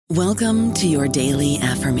Welcome to your daily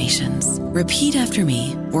affirmations. Repeat after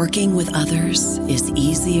me. Working with others is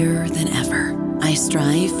easier than ever. I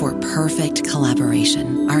strive for perfect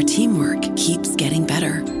collaboration. Our teamwork keeps getting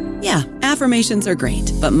better. Yeah, affirmations are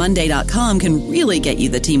great, but Monday.com can really get you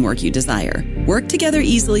the teamwork you desire. Work together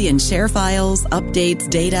easily and share files, updates,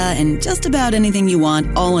 data, and just about anything you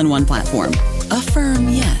want all in one platform. Affirm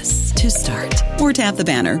yes to start, or tap the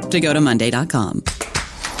banner to go to Monday.com.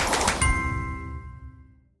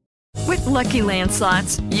 With Lucky Land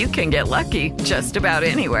Slots, you can get lucky just about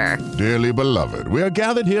anywhere. Dearly beloved, we are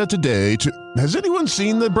gathered here today to... Has anyone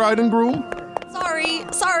seen the bride and groom?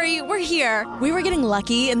 Sorry, we're here. We were getting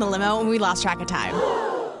lucky in the limo and we lost track of time.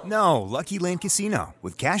 No, Lucky Land Casino,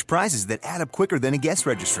 with cash prizes that add up quicker than a guest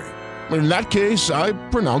registry. In that case, I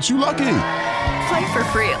pronounce you lucky. Play for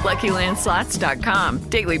free at LuckyLandSlots.com.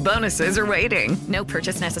 Daily bonuses are waiting. No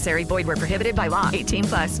purchase necessary. Void where prohibited by law.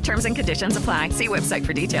 18+. Terms and conditions apply. See website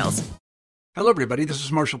for details. Hello, everybody. This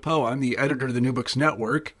is Marshall Poe. I'm the editor of the New Books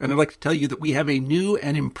Network, and I'd like to tell you that we have a new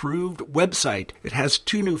and improved website. It has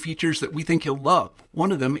 2 new features that we think you'll love.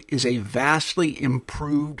 One of them is a vastly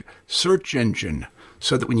improved search engine,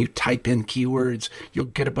 so that when you type in keywords, you'll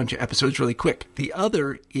get a bunch of episodes really quick. The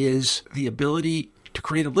other is the ability to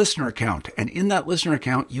create a listener account. And in that listener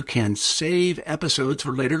account, you can save episodes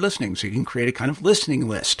for later listening. So you can create a kind of listening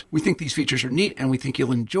list. We think these features are neat and we think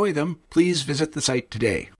you'll enjoy them. Please visit the site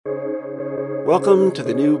today. Welcome to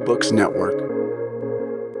the New Books Network.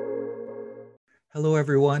 Hello,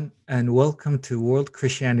 everyone, and welcome to World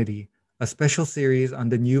Christianity, a special series on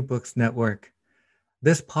the New Books Network.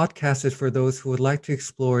 This podcast is for those who would like to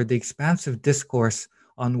explore the expansive discourse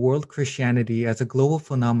on world Christianity as a global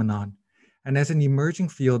phenomenon and as an emerging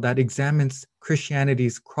field that examines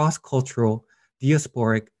Christianity's cross-cultural,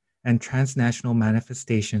 diasporic, and transnational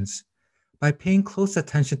manifestations by paying close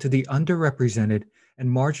attention to the underrepresented and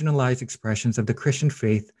marginalized expressions of the Christian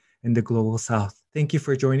faith in the global South. Thank you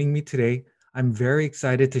for joining me today. I'm very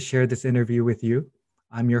excited to share this interview with you.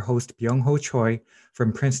 I'm your host, Byung-Ho Choi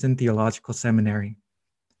from Princeton Theological Seminary.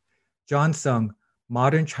 John Sung,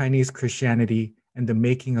 Modern Chinese Christianity and the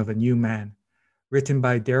Making of a New Man, written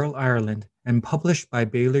by Daryl Ireland and published by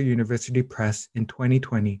Baylor University Press in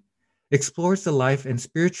 2020, explores the life and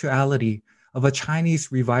spirituality of a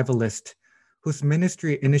Chinese revivalist whose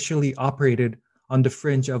ministry initially operated on the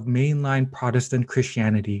fringe of mainline Protestant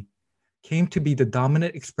Christianity, came to be the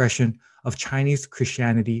dominant expression of Chinese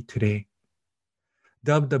Christianity today.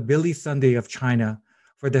 Dubbed the Billy Sunday of China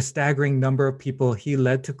for the staggering number of people he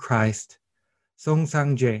led to Christ, Song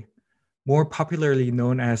Sang-jae, more popularly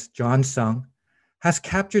known as John Sung, has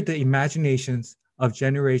captured the imaginations of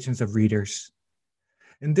generations of readers.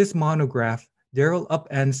 In this monograph, Daryl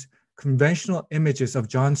upends conventional images of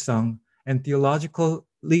John Sung and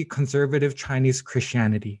theologically conservative Chinese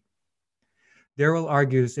Christianity. Daryl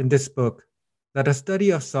argues in this book that a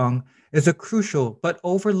study of Sung is a crucial but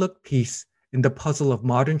overlooked piece in the puzzle of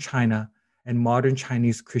modern China and modern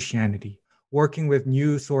Chinese Christianity. Working with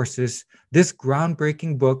new sources, this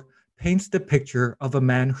groundbreaking book paints the picture of a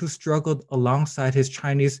man who struggled alongside his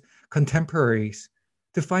Chinese contemporaries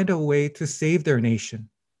to find a way to save their nation.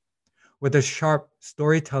 With a sharp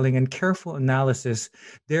storytelling and careful analysis,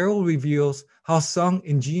 Daryl reveals how Sung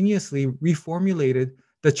ingeniously reformulated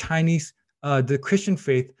the Christian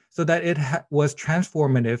faith so that it was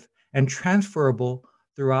transformative and transferable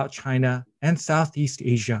throughout China and Southeast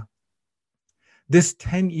Asia. This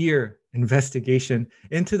 10-year investigation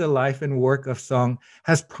into the life and work of Sung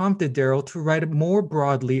has prompted Daryl to write more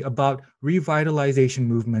broadly about revitalization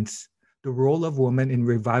movements, the role of women in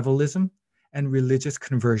revivalism, and religious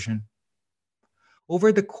conversion.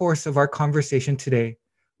 Over the course of our conversation today,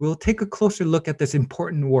 we'll take a closer look at this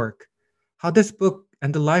important work, how this book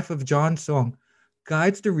and the life of John Sung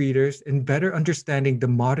guides the readers in better understanding the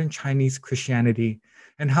modern Chinese Christianity,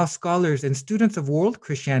 and how scholars and students of world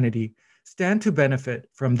Christianity stand to benefit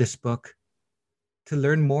from this book. To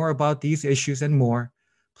learn more about these issues and more,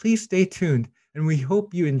 please stay tuned, and we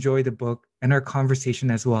hope you enjoy the book and our conversation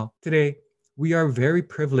as well. Today, we are very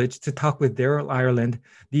privileged to talk with Daryl Ireland,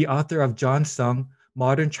 the author of John Sung,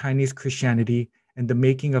 Modern Chinese Christianity and the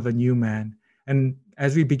Making of a New Man. And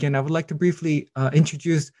as we begin, I would like to briefly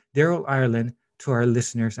introduce Daryl Ireland to our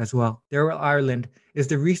listeners as well. Daryl Ireland is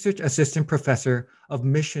the Research Assistant Professor of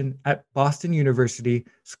Mission at Boston University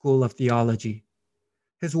School of Theology.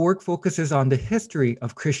 His work focuses on the history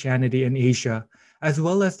of Christianity in Asia, as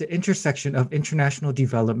well as the intersection of international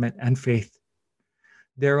development and faith.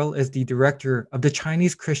 Daryl is the director of the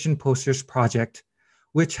Chinese Christian Posters Project,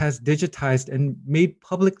 which has digitized and made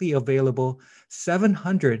publicly available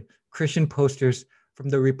 700 Christian posters from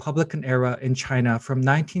the Republican era in China from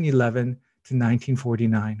 1911 to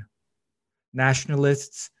 1949.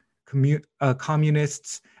 Nationalists,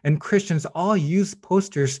 communists, and Christians all used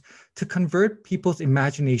posters to convert people's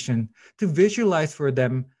imagination, to visualize for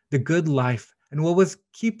them the good life and what was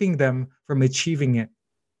keeping them from achieving it.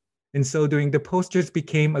 In so doing, the posters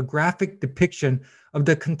became a graphic depiction of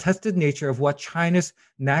the contested nature of what China's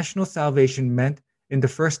national salvation meant in the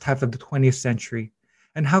first half of the 20th century,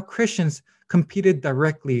 and how Christians competed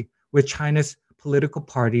directly with China's political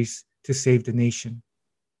parties to save the nation.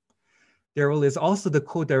 Daryl is also the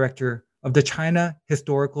co-director of the China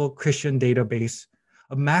Historical Christian Database,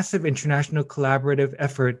 a massive international collaborative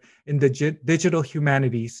effort in the digital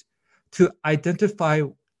humanities to identify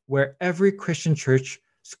where every Christian church,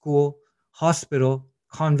 school, hospital,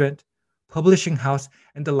 convent, publishing house,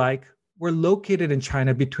 and the like were located in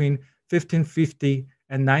China between 1550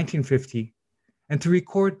 and 1950, and to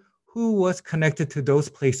record who was connected to those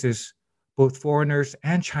places, both foreigners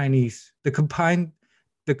and Chinese. The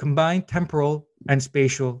combined temporal and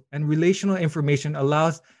spatial and relational information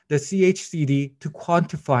allows the CHCD to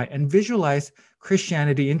quantify and visualize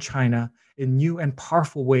Christianity in China in new and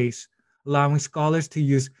powerful ways, allowing scholars to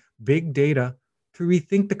use big data to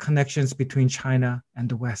rethink the connections between China and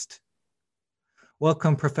the West.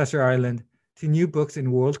 Welcome, Professor Ireland, to New Books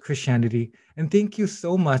in World Christianity, and thank you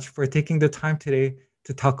so much for taking the time today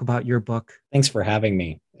to talk about your book. Thanks for having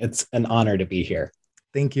me. It's an honor to be here.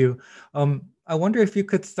 Thank you. I wonder if you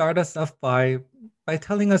could start us off by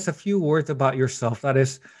telling us a few words about yourself. That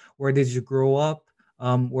is, where did you grow up,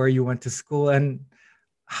 where you went to school, and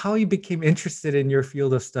how you became interested in your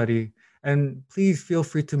field of study. And please feel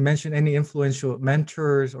free to mention any influential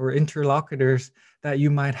mentors or interlocutors that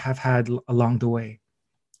you might have had along the way.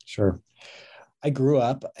 Sure. I grew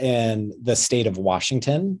up in the state of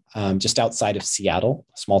Washington, just outside of Seattle,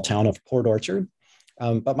 a small town of Port Orchard.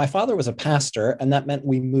 But my father was a pastor, and that meant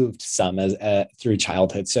we moved some through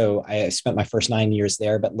childhood. So I spent my first 9 years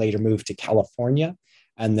there, but later moved to California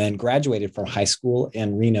and then graduated from high school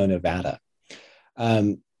in Reno, Nevada.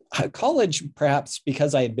 College, perhaps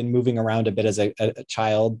because I had been moving around a bit as a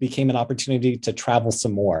child, became an opportunity to travel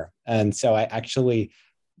some more. And so I actually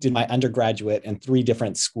did my undergraduate in 3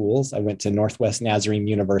 different schools. I went to Northwest Nazarene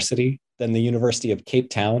University, then the University of Cape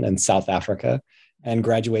Town in South Africa, and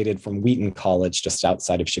graduated from Wheaton College just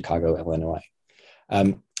outside of Chicago, Illinois.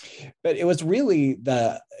 But it was really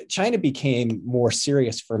China became more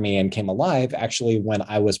serious for me and came alive actually when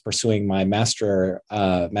I was pursuing my master's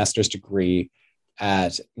degree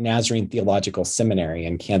at Nazarene Theological Seminary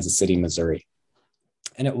in Kansas City, Missouri.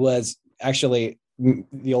 And it was actually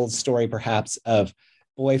the old story perhaps of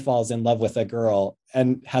boy falls in love with a girl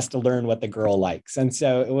and has to learn what the girl likes. And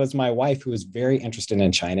so it was my wife who was very interested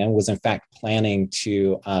in China and was in fact planning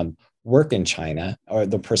to work in China, or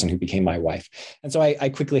the person who became my wife. And so I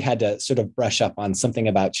quickly had to sort of brush up on something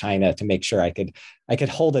about China to make sure I could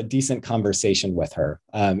hold a decent conversation with her.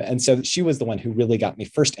 And so she was the one who really got me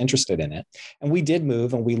first interested in it. And we did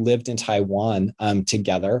move and we lived in Taiwan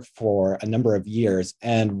together for a number of years.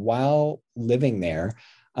 And while living there,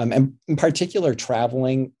 and in particular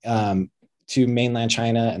traveling to mainland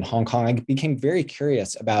China and Hong Kong, I became very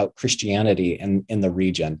curious about Christianity in the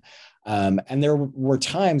region. And there were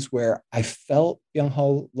times where I felt,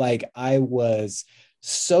 Byung-ho, like I was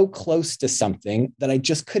so close to something that I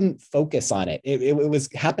just couldn't focus on it. It was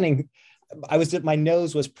happening. My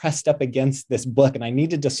nose was pressed up against this book, and I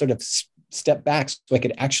needed to sort of step back so I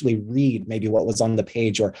could actually read maybe what was on the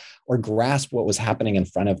page or grasp what was happening in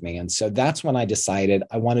front of me. And so that's when I decided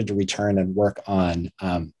I wanted to return and work on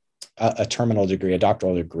a terminal degree, a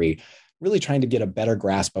doctoral degree, really trying to get a better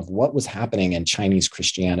grasp of what was happening in Chinese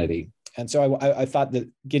Christianity. And so I thought that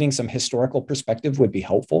getting some historical perspective would be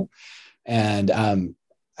helpful. And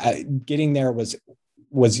getting there was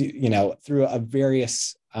through a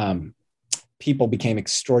various people became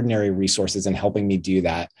extraordinary resources in helping me do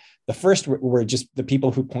that. The first were just the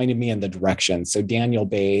people who pointed me in the direction. So Daniel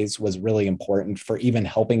Bays was really important for even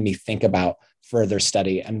helping me think about further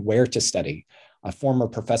study and where to study. A former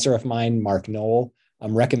professor of mine, Mark Knoll,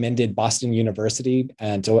 recommended Boston University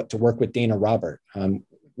and to work with Dana Robert,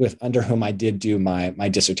 under whom I did do my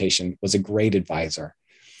dissertation, was a great advisor.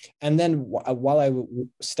 And then while I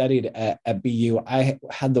studied at BU, I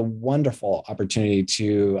had the wonderful opportunity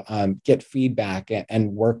to get feedback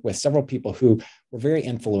and work with several people who were very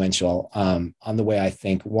influential on the way I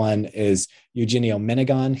think. One is Eugenio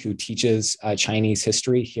Menegon, who teaches Chinese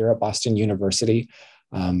history here at Boston University.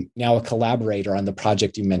 Now a collaborator on the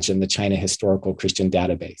project you mentioned, the China Historical Christian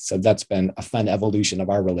Database. So that's been a fun evolution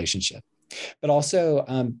of our relationship. But also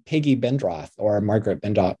Peggy Bendroth, or Margaret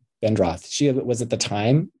Bendroth. She was at the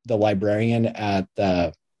time the librarian at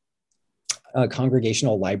the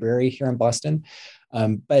Congregational Library here in Boston.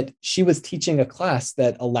 But she was teaching a class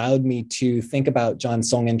that allowed me to think about John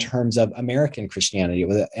Song in terms of American Christianity,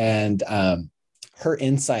 and her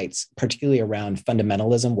insights, particularly around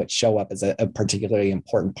fundamentalism, which show up as a particularly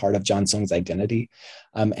important part of John Song's identity,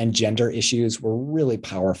 and gender issues were really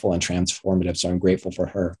powerful and transformative. So I'm grateful for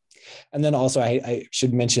her. And then also I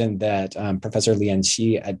should mention that Professor Lian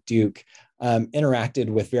Xi at Duke interacted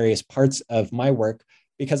with various parts of my work,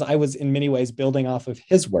 because I was in many ways building off of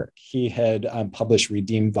his work. He had published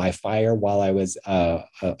Redeemed by Fire while I was a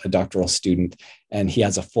doctoral student, and he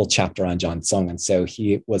has a full chapter on John Song. And so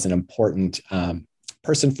he was an important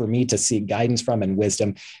person for me to seek guidance from and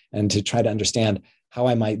wisdom, and to try to understand how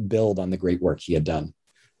I might build on the great work he had done.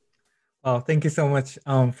 Well, thank you so much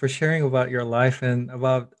for sharing about your life, and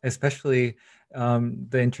about especially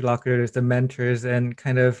the interlocutors, the mentors, and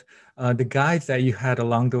kind of the guides that you had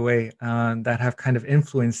along the way that have kind of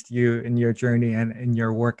influenced you in your journey and in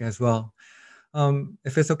your work as well.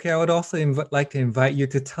 If it's okay, I would also like to invite you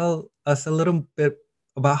to tell us a little bit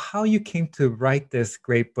about how you came to write this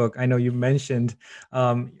great book. I know you mentioned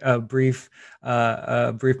a brief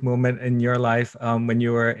moment in your life when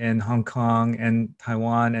you were in Hong Kong and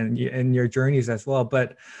Taiwan, and in your journeys as well.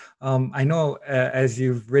 But I know, as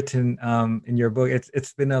you've written in your book,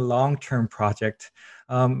 it's been a long-term project,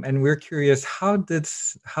 and we're curious, how did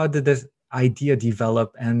this idea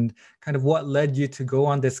develop, and kind of what led you to go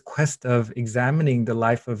on this quest of examining the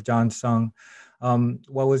life of John Song?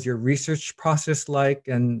 What was your research process like,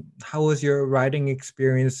 and how was your writing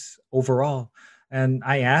experience overall? And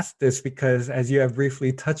I asked this because, as you have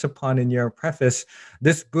briefly touched upon in your preface,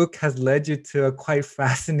 this book has led you to a quite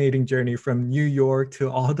fascinating journey from New York to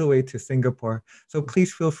all the way to Singapore. So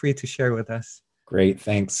please feel free to share with us. Great,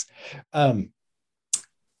 thanks. Yeah,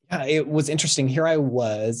 it was interesting. Here I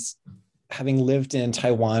was, having lived in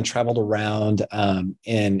Taiwan, traveled around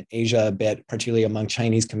in Asia a bit, particularly among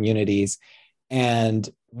Chinese communities, and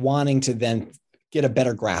wanting to then get a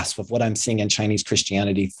better grasp of what I'm seeing in Chinese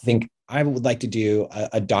Christianity, think I would like to do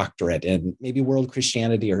a doctorate in maybe world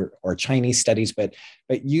Christianity or Chinese studies, but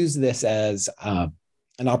use this as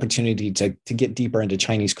an opportunity to get deeper into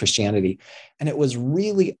Chinese Christianity. And it was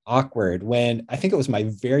really awkward when, I think it was my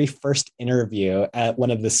very first interview at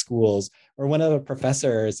one of the schools, where one of the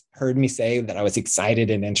professors heard me say that I was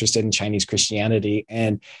excited and interested in Chinese Christianity.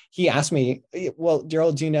 And he asked me, well,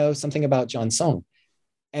 Daryl, do you know something about John Song?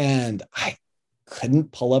 And I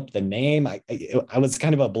couldn't pull up the name. I was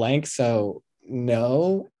kind of a blank, so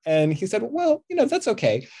no. And he said, well, that's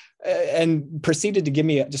okay. And proceeded to give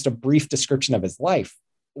me just a brief description of his life,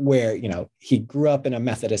 where, he grew up in a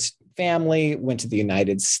Methodist family, went to the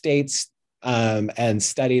United States, and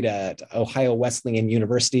studied at Ohio Wesleyan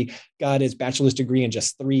University, got his bachelor's degree in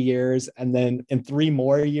just 3 years, and then in 3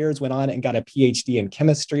 more years went on and got a PhD in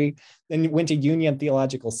chemistry. Then went to Union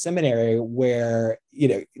Theological Seminary, where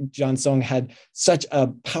John Song had such a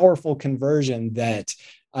powerful conversion that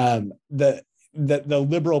the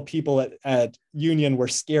liberal people at Union were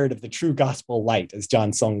scared of the true gospel light, as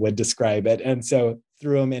John Song would describe it, and so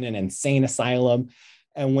threw him in an insane asylum.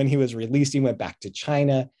 And when he was released, he went back to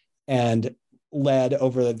China and led,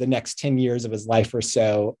 over the next 10 years of his life or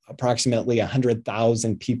so, approximately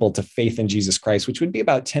 100,000 people to faith in Jesus Christ, which would be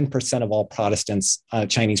about 10% of all Protestants,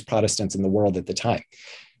 Chinese Protestants in the world at the time.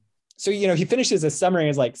 So, he finishes his summary and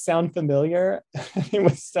is like, sound familiar? It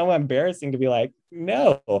was so embarrassing to be like,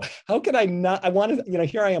 no, how could I not? I want to,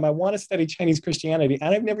 here I am, I want to study Chinese Christianity,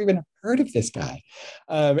 and I've never even heard of this guy.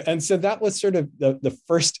 And so that was sort of the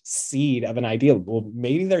first seed of an idea. Well,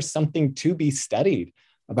 maybe there's something to be studied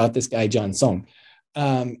about this guy, John Song.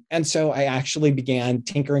 And so I actually began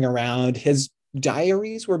tinkering around. His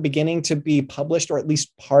diaries were beginning to be published, or at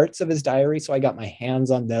least parts of his diary. So I got my hands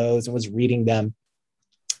on those and was reading them,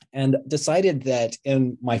 and decided that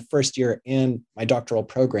in my first year in my doctoral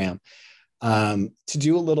program, to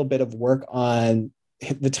do a little bit of work on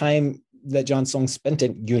the time that John Song spent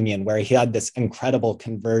at Union, where he had this incredible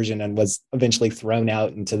conversion and was eventually thrown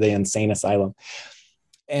out into the insane asylum.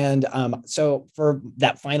 And so for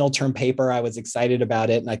that final term paper, I was excited about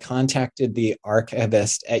it. And I contacted the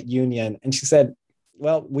archivist at Union, and she said,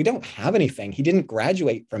 well, we don't have anything. He didn't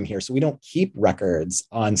graduate from here, so we don't keep records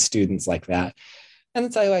on students like that.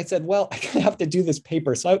 And so I said, well, I have to do this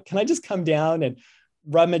paper. So can I just come down and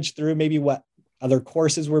rummage through maybe what other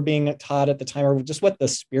courses were being taught at the time, or just what the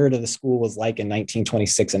spirit of the school was like in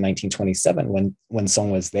 1926 and 1927 when Song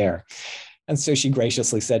was there. And so she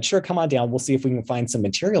graciously said, sure, come on down. We'll see if we can find some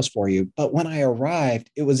materials for you. But when I arrived,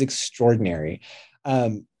 it was extraordinary.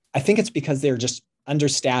 I think it's because they're just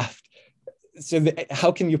understaffed. So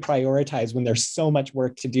how can you prioritize when there's so much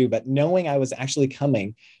work to do? But knowing I was actually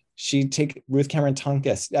coming, Ruth Cameron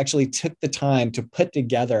Tonkus actually took the time to put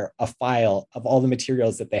together a file of all the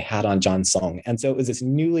materials that they had on John Song. And so it was this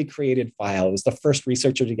newly created file. It was the first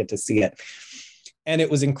researcher to get to see it. And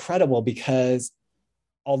it was incredible because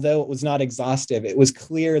although it was not exhaustive, it was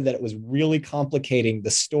clear that it was really complicating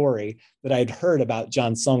the story that I'd heard about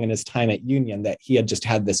John Song and his time at Union, that he had just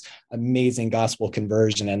had this amazing gospel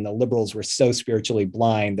conversion and the liberals were so spiritually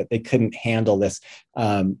blind that they couldn't handle this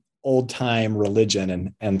old time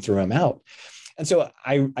religion and threw him out. And so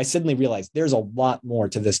I suddenly realized there's a lot more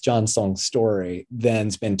to this John Song story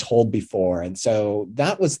than's been told before. And so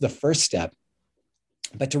that was the first step.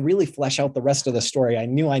 But to really flesh out the rest of the story, I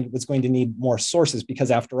knew I was going to need more sources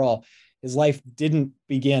because after all, his life didn't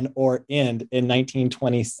begin or end in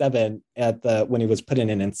 1927 when he was put in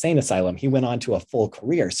an insane asylum. He went on to a full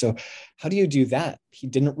career. So how do you do that? He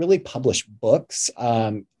didn't really publish books.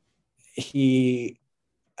 He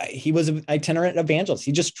was an itinerant evangelist.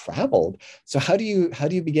 He just traveled. So how do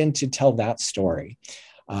you begin to tell that story?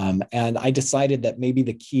 And I decided that maybe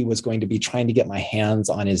the key was going to be trying to get my hands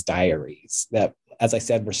on his diaries that, as I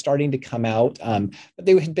said, were starting to come out, but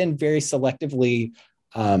they had been very selectively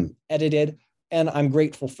edited, and I'm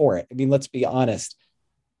grateful for it. I mean, let's be honest.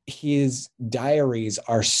 His diaries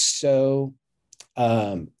are so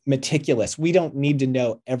meticulous. We don't need to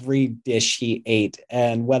know every dish he ate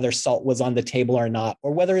and whether salt was on the table or not,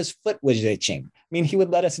 or whether his foot was itching. I mean, he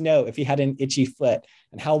would let us know if he had an itchy foot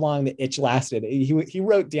and how long the itch lasted. He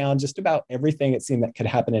wrote down just about everything it seemed that could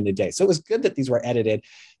happen in a day. So it was good that these were edited,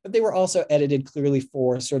 but they were also edited clearly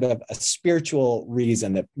for sort of a spiritual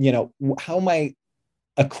reason that, how might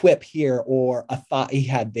a quip here or a thought he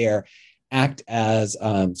had there act as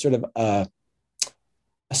sort of a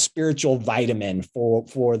spiritual vitamin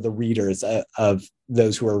for the readers of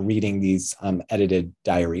those who are reading these edited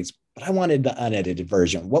diaries. But I wanted the unedited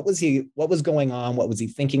version. What was going on? What was he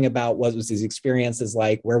thinking about? What was his experiences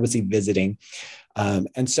like? Where was he visiting?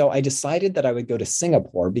 And so I decided that I would go to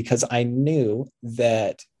Singapore because I knew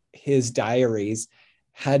that his diaries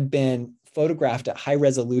had been photographed at high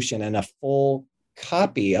resolution, and a full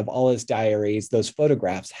copy of all his diaries, those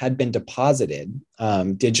photographs, had been deposited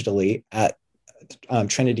digitally at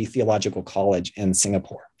Trinity Theological College in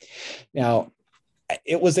Singapore. Now,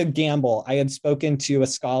 it was a gamble. I had spoken to a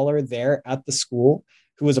scholar there at the school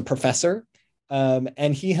who was a professor,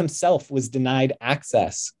 and he himself was denied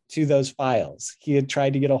access to those files. He had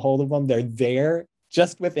tried to get a hold of them. They're there,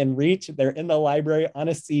 just within reach. They're in the library on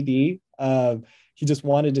a CD. He just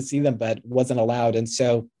wanted to see them, but wasn't allowed. And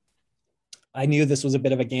so I knew this was a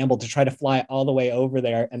bit of a gamble to try to fly all the way over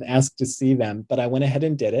there and ask to see them, but I went ahead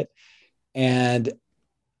and did it. And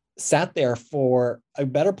sat there for a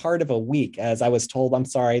better part of a week as I was told, I'm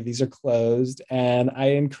sorry, these are closed. And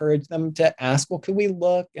I encouraged them to ask, well, could we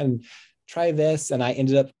look and try this? And I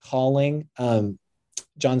ended up calling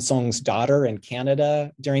John Song's daughter in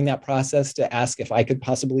Canada during that process to ask if I could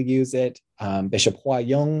possibly use it. Bishop Hua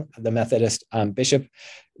Yung, the Methodist bishop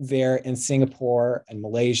there in Singapore and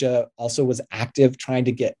Malaysia, also was active trying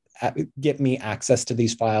to get me access to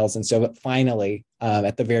these files. And so finally,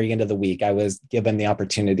 at the very end of the week, I was given the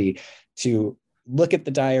opportunity to look at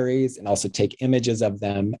the diaries and also take images of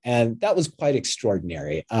them. And that was quite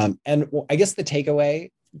extraordinary. And I guess the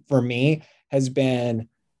takeaway for me has been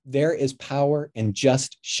there is power in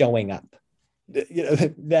just showing up.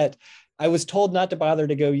 That I was told not to bother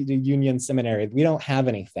to go to Union Seminary. We don't have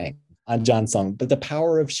anything on John Song, but the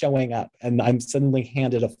power of showing up, and I'm suddenly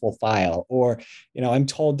handed a full file, or, I'm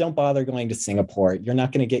told don't bother going to Singapore. You're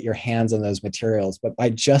not going to get your hands on those materials, but by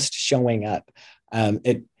just showing up,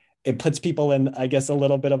 it puts people in, I guess, a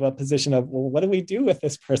little bit of a position of, well, what do we do with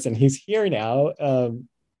this person? He's here now.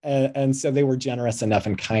 And so they were generous enough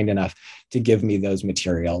and kind enough to give me those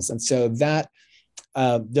materials. And so that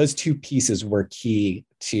those two pieces were key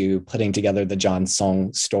to putting together the John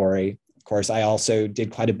Song story. Of course, I also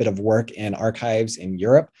did quite a bit of work in archives in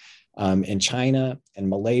Europe, in China and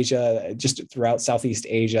Malaysia, just throughout Southeast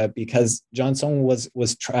Asia, because John Song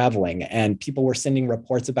was traveling and people were sending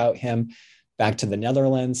reports about him back to the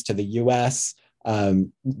Netherlands, to the US.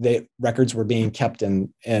 The records were being kept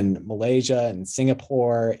in Malaysia and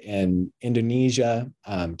Singapore, in Indonesia,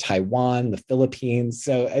 Taiwan, the Philippines.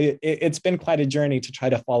 So it's been quite a journey to try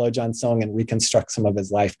to follow John Song and reconstruct some of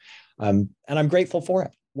his life. And I'm grateful for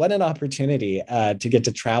it. what an opportunity to get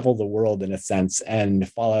to travel the world in a sense and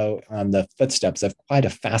follow on the footsteps of quite a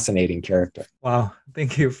fascinating character. Wow.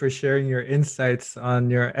 Thank you for sharing your insights on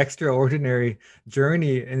your extraordinary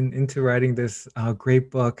journey into writing this great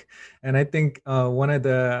book. And I think one of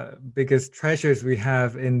the biggest treasures we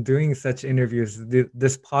have in doing such interviews,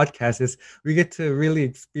 this podcast, is we get to really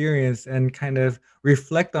experience and kind of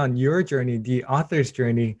reflect on your journey, the author's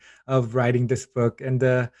journey of writing this book, and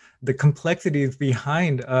the complexities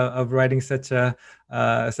behind of writing such a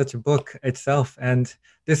book itself. And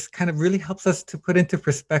this kind of really helps us to put into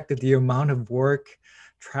perspective the amount of work,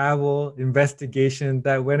 travel, investigation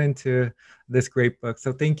that went into this great book.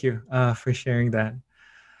 So thank you for sharing that.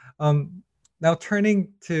 Now, turning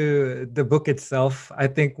to the book itself, I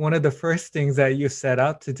think one of the first things that you set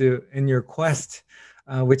out to do in your quest,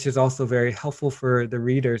 which is also very helpful for the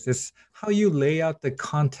readers, is how you lay out the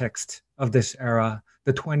context of this era,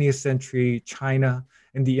 the 20th century China,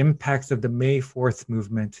 and the impacts of the May 4th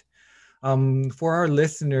movement. For our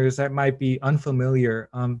listeners that might be unfamiliar,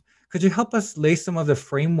 could you help us lay some of the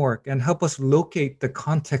framework and help us locate the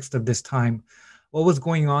context of this time? What was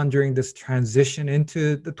going on during this transition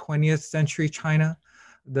into the 20th century China,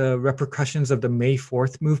 the repercussions of the May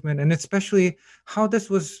 4th movement, and especially how this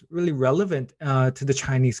was really relevant to the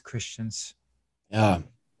Chinese Christians? Yeah,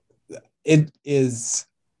 it is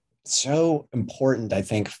so important, I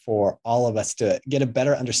think, for all of us to get a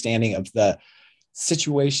better understanding of the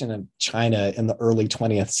situation of China in the early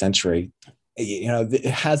 20th century. You know, it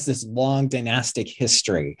has this long dynastic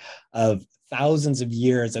history of thousands of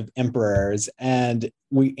years of emperors, and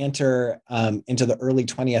we enter into the early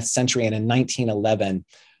 20th century, and in 1911,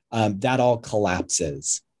 that all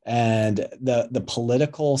collapses. And the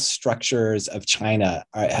political structures of China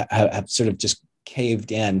have sort of just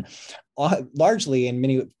caved in, largely in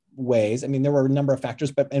many ways. I mean, there were a number of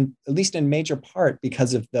factors, but at least in major part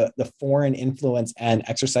because of the foreign influence and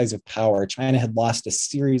exercise of power. China had lost a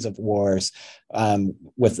series of wars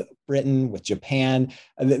with Britain, with Japan.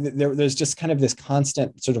 There's just kind of this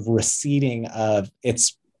constant sort of receding of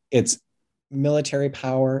its military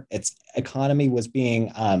power. Its economy was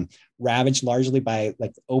being ravaged largely by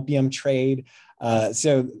like opium trade.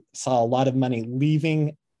 So saw a lot of money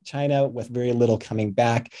leaving China with very little coming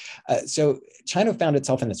back. So China found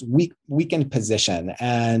itself in this weakened position.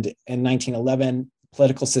 And in 1911,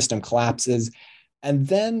 political system collapses. And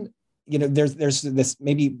then, you know, there's this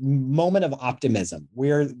maybe moment of optimism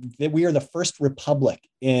where we are the first republic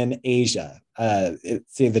in Asia,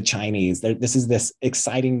 say the Chinese. This is this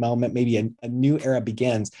exciting moment, maybe a new era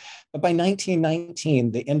begins. But by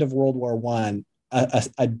 1919, the end of World War I,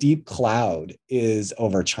 a deep cloud is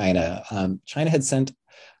over China. China had sent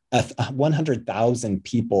 100,000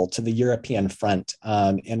 people to the European front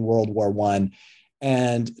in World War I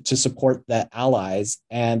and to support the Allies.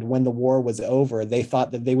 And when the war was over, they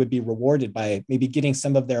thought that they would be rewarded by maybe getting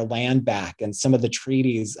some of their land back and some of the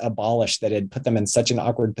treaties abolished that had put them in such an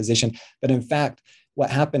awkward position. But in fact, what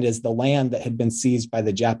happened is the land that had been seized by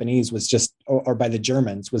the Japanese was just, or by the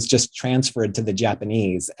Germans, was just transferred to the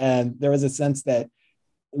Japanese. And there was a sense that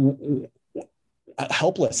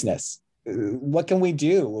helplessness. What can we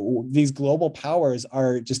do? These global powers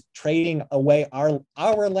are just trading away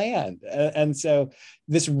our land. And so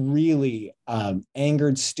this really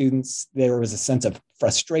angered students. There was a sense of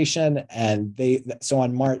frustration. And so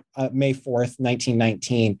on May 4th,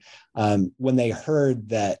 1919, when they heard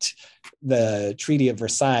that the Treaty of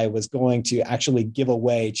Versailles was going to actually give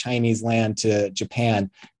away Chinese land to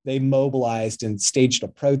Japan, they mobilized and staged a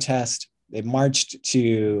protest. They marched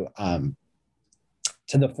to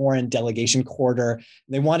the foreign delegation quarter.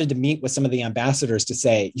 They wanted to meet with some of the ambassadors to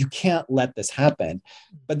say, you can't let this happen.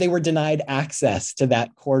 But they were denied access to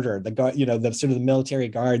that quarter. The sort of the military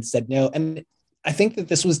guards said no. And I think that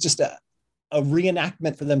this was just a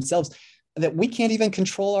reenactment for themselves, that we can't even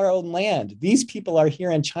control our own land. These people are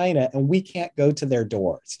here in China and we can't go to their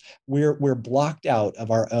doors. We're blocked out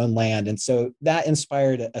of our own land. And so that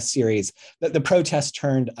inspired a series. The protests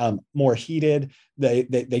turned more heated. They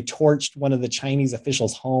torched one of the Chinese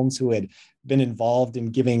officials' homes who had been involved in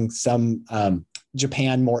giving some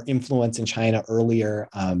Japan more influence in China earlier,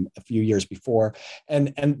 a few years before.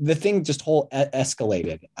 And the thing just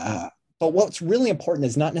escalated. But what's really important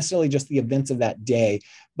is not necessarily just the events of that day,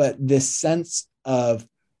 but this sense of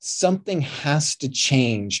something has to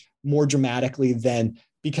change more dramatically than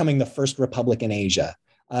becoming the first republic in Asia.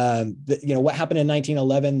 What happened in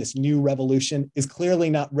 1911, this new revolution, is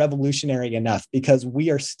clearly not revolutionary enough because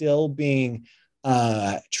we are still being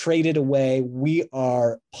traded away. We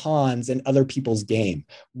are pawns in other people's game.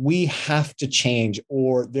 We have to change,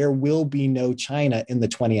 or there will be no China in the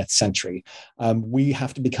 20th century. We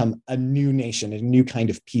have to become a new nation, a new kind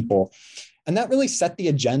of people. And that really set the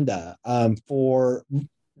agenda for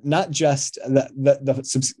not just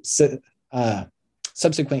the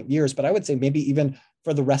subsequent years, but I would say maybe even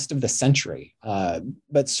for the rest of the century.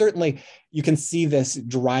 But certainly you can see this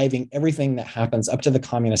driving everything that happens up to the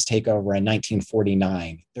communist takeover in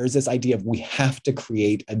 1949. There's this idea of we have to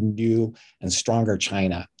create a new and stronger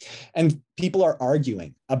China. And people are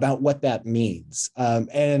arguing about what that means.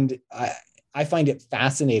 And I find it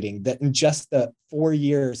fascinating that in just the 4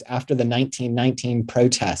 years after the 1919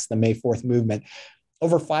 protests, the May 4th movement,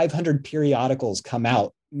 over 500 periodicals come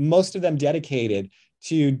out, most of them dedicated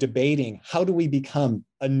to debating how do we become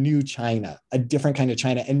a new China, a different kind of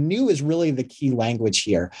China. And new is really the key language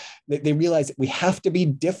here. They realize that we have to be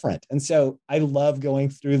different. And so I love going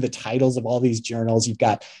through the titles of all these journals. You've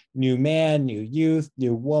got New Man, New Youth,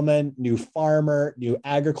 New Woman, New Farmer, New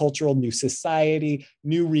Agricultural, New Society,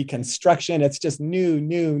 New Reconstruction. It's just new,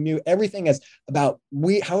 new, new. Everything is about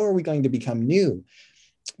how are we going to become new?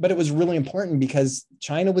 But it was really important because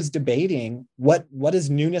China was debating what does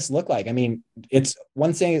newness look like? I mean, it's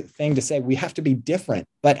one thing to say we have to be different,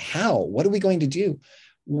 but how? What are we going to do?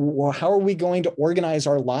 How are we going to organize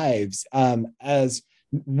our lives as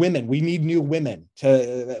women? We need new women.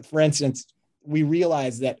 For instance, we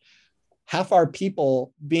realize that half our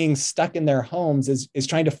people being stuck in their homes is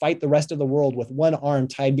trying to fight the rest of the world with one arm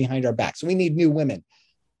tied behind our back. So we need new women.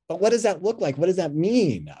 But what does that look like? What does that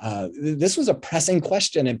mean? This was a pressing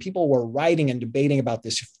question, and people were writing and debating about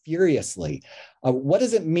this furiously. What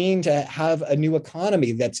does it mean to have a new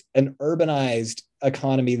economy that's an urbanized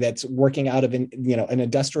economy that's working out of an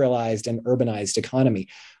industrialized and urbanized economy?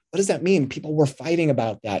 What does that mean? People were fighting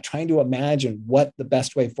about that, trying to imagine what the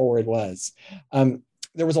best way forward was.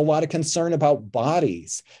 There was a lot of concern about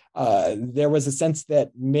bodies. There was a sense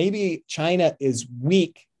that maybe China is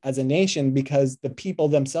weak as a nation because the people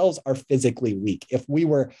themselves are physically weak. If we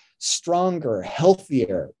were stronger,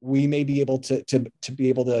 healthier, we may be able to be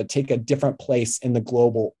able to take a different place in the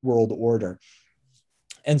global world order.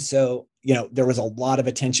 And so, there was a lot of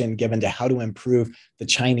attention given to how to improve the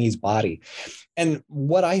Chinese body. And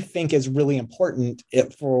what I think is really important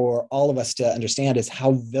for all of us to understand is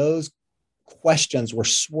how those questions were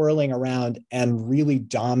swirling around and really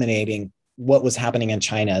dominating what was happening in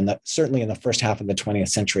China, and certainly in the first half of the 20th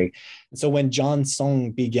century. And so when John Song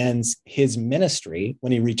begins his ministry,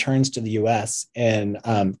 when he returns to the US and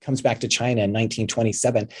comes back to China in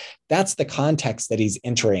 1927, that's the context that he's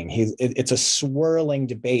entering. It's a swirling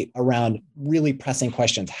debate around really pressing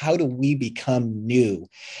questions. How do we become new?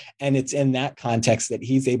 And it's in that context that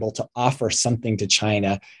he's able to offer something to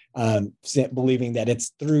China, believing that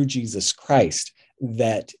it's through Jesus Christ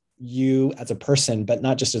that you as a person, but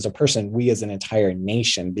not just as a person, we as an entire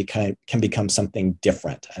nation can become something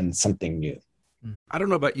different and something new. I don't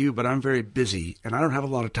know about you, but I'm very busy and I don't have a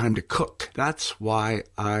lot of time to cook. That's why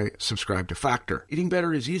I subscribe to Factor. Eating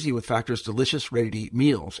better is easy with Factor's delicious, ready-to-eat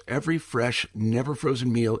meals. Every fresh, never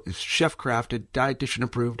frozen meal is chef-crafted, dietitian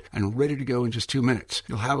approved, and ready to go in just 2 minutes.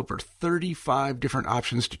 You'll have over 35 different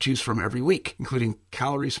options to choose from every week, including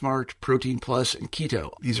Calorie Smart, Protein Plus, and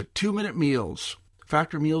Keto. These are 2-minute meals.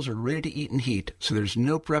 Factor meals are ready to eat and heat, so there's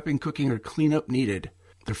no prepping, cooking, or cleanup needed.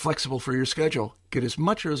 They're flexible for your schedule. Get as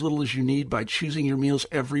much or as little as you need by choosing your meals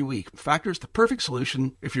every week. Factor is the perfect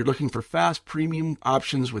solution if you're looking for fast, premium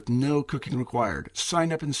options with no cooking required.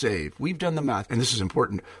 Sign up and save. We've done the math, and this is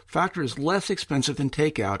important. Factor is less expensive than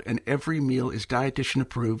takeout, and every meal is dietitian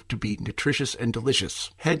approved to be nutritious and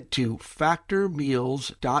delicious. Head to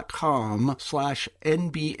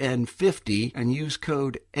factormeals.com/NBN50 and use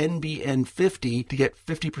code NBN50 to get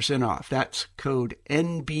 50% off. That's code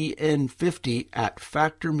NBN50 at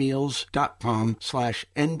factormeals.com/NBN50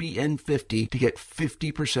 to get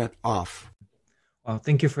 50% off. Wow,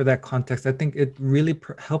 thank you for that context. I think it really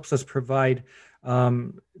helps us provide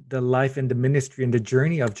the life and the ministry and the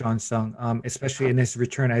journey of John Sung, especially in his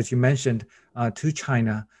return, as you mentioned, to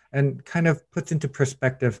China, and kind of puts into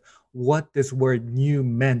perspective what this word new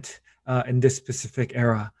meant in this specific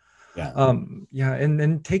era. And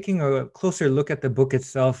then taking a closer look at the book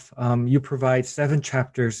itself, you provide 7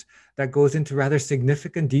 chapters that goes into rather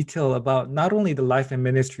significant detail about not only the life and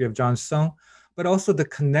ministry of John Sung, but also the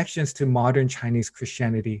connections to modern Chinese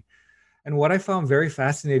Christianity. And what I found very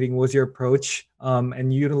fascinating was your approach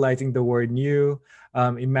and utilizing the word new,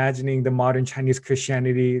 imagining the modern Chinese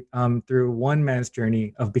Christianity through one man's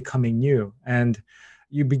journey of becoming new. And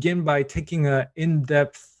you begin by taking an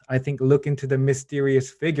in-depth I think, look into the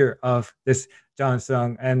mysterious figure of this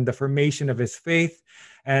Johnson and the formation of his faith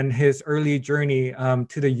and his early journey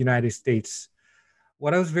to the United States.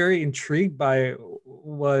 What I was very intrigued by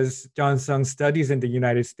was John Sung's studies in the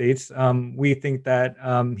United States. We think that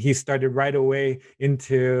he started right away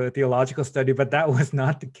into theological study, but that was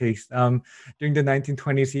not the case. During the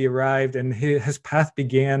 1920s, he arrived and his path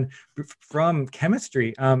began from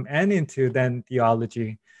chemistry and into then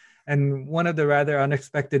theology. And one of the rather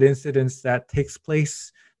unexpected incidents that takes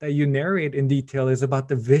place that you narrate in detail is about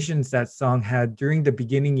the visions that Sung had during the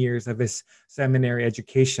beginning years of his seminary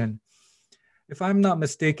education. If I'm not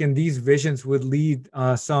mistaken, these visions would lead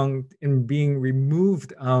Sung in being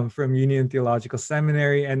removed from Union Theological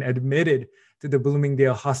Seminary and admitted to the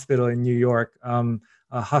Bloomingdale Hospital in New York,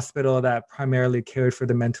 a hospital that primarily cared for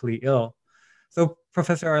the mentally ill. So,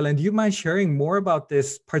 Professor Arlen, do you mind sharing more about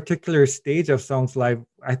this particular stage of Sung's life,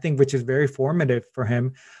 I think, which is very formative for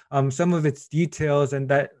him, some of its details and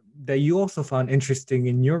that you also found interesting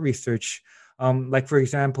in your research, like, for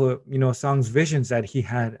example, Sung's visions that he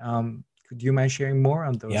had. Do you mind sharing more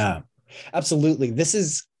on those? Yeah, absolutely. This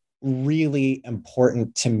is really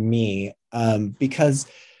important to me because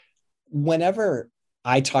whenever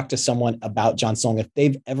I talk to someone about John Sung, if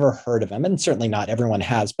they've ever heard of him, and certainly not everyone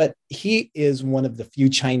has, but he is one of the few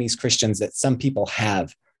Chinese Christians that some people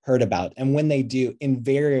have heard about. And when they do,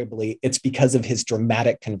 invariably, it's because of his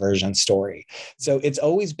dramatic conversion story. So it's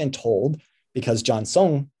always been told, because John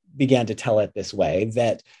Sung began to tell it this way,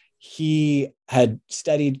 that he had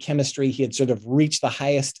studied chemistry. He had sort of reached the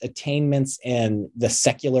highest attainments in the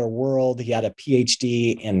secular world. He had a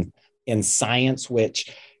PhD in science,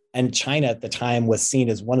 which in China at the time was seen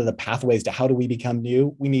as one of the pathways to how do we become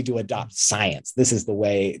new? We need to adopt science. This is the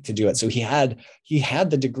way to do it. So he had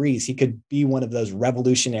the degrees. He could be one of those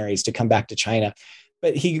revolutionaries to come back to China.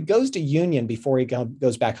 But he goes to Union before he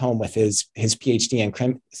goes back home with his PhD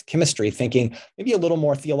in chemistry, thinking maybe a little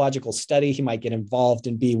more theological study. He might get involved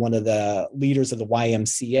and be one of the leaders of the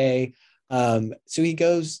YMCA. So he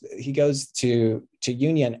goes to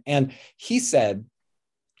Union, and he said,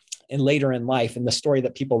 and later in life, and the story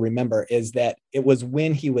that people remember is that it was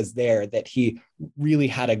when he was there that he really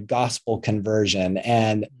had a gospel conversion,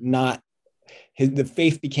 and the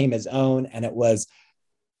faith became his own, and it was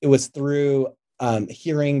through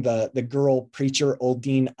hearing the girl preacher,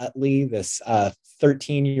 Oldine Utley, this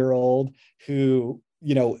 13-year-old who,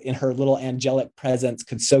 in her little angelic presence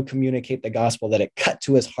could so communicate the gospel that it cut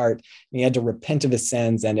to his heart, and he had to repent of his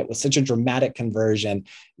sins. And it was such a dramatic conversion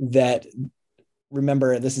that,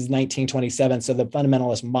 remember, this is 1927, so the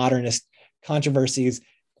fundamentalist modernist controversy is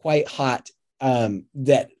quite hot,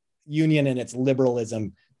 that Union and its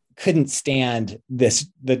liberalism couldn't stand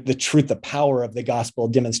the truth, the power of the gospel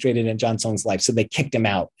demonstrated in John Sung's life. So they kicked him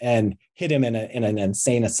out and hid him in an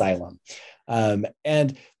insane asylum.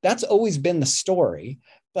 And that's always been the story.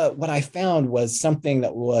 But what I found was something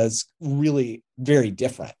that was really very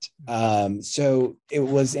different. So it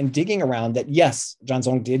was in digging around that, yes, John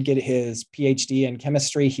Sung did get his PhD in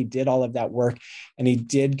chemistry. He did all of that work, and he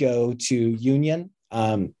did go to Union,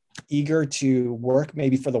 eager to work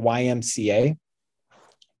maybe for the YMCA.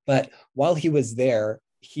 But while he was there,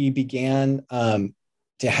 he began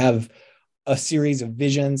to have a series of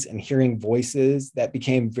visions and hearing voices that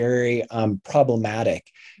became very problematic.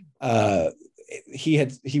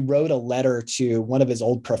 He wrote a letter to one of his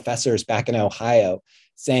old professors back in Ohio,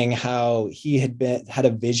 saying how he had a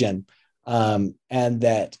vision, and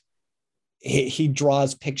that he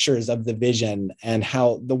draws pictures of the vision and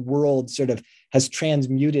how the world sort of has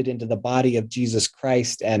transmuted into the body of Jesus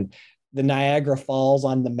Christ, and the Niagara Falls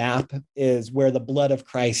on the map is where the blood of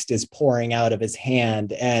Christ is pouring out of his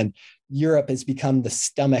hand. And Europe has become the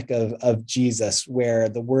stomach of Jesus, where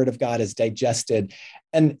the word of God is digested.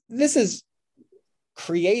 And this is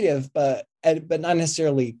creative, but not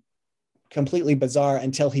necessarily completely bizarre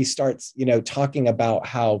until he starts, talking about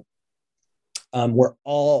how we're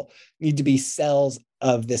all need to be cells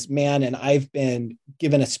of this man, and I've been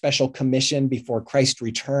given a special commission before Christ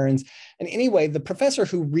returns. And anyway, the professor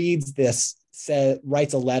who reads this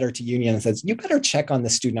writes a letter to Union and says, "You better check on the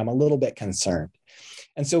student. I'm a little bit concerned."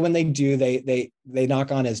 And so when they do, they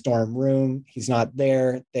knock on his dorm room. He's not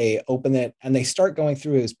there. They open it and they start going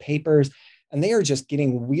through his papers, and they are just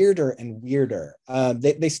getting weirder and weirder.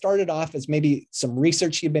 They started off as maybe some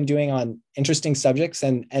research he'd been doing on interesting subjects,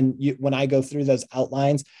 and when I go through those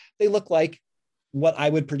outlines, they look like what I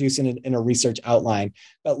would produce in a research outline.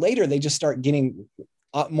 But later they just start getting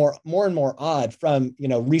more and more odd, from,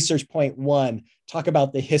 research point 1, talk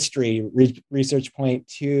about the history, research point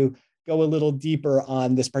 2, go a little deeper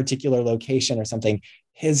on this particular location or something.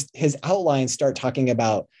 His outlines start talking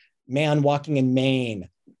about man walking in Maine.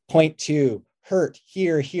 Point 2, hurt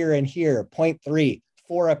here, here, and here. Point 3,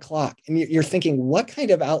 4 o'clock. And you're thinking, what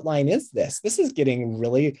kind of outline is this? This is getting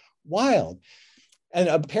really wild. And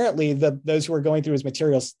apparently those who were going through his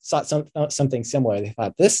materials saw something similar. They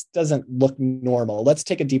thought, this doesn't look normal. Let's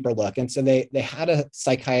take a deeper look. And so they had a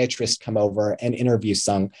psychiatrist come over and interview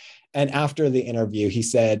Sung. And after the interview, he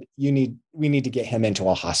said, we need to get him into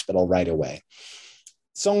a hospital right away.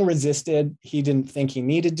 Sung resisted. He didn't think he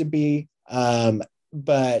needed to be,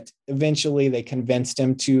 but eventually they convinced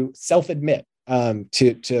him to self-admit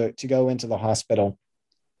to go into the hospital.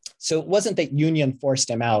 So it wasn't that Union forced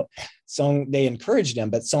him out. They encouraged him,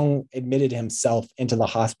 but Sung admitted himself into the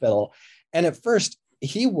hospital. And at first,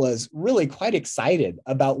 he was really quite excited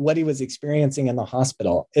about what he was experiencing in the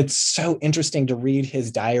hospital. It's so interesting to read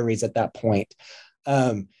his diaries at that point.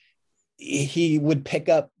 He would pick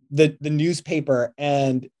up the newspaper,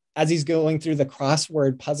 and as he's going through the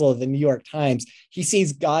crossword puzzle of the New York Times, he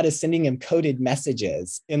sees God is sending him coded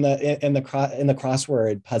messages in the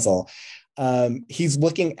crossword puzzle. He's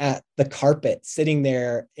looking at the carpet sitting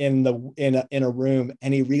there in a room,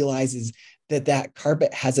 and he realizes that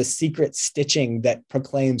carpet has a secret stitching that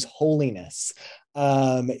proclaims holiness.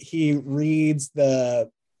 He reads the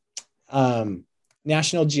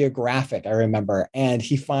National Geographic, I remember, and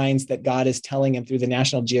he finds that God is telling him through the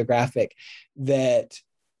National Geographic that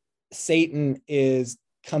Satan is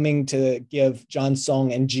coming to give John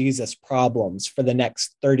Sung and Jesus problems for the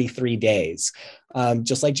next 33 days.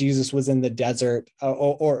 Just like Jesus was in the desert,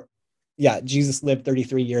 Jesus lived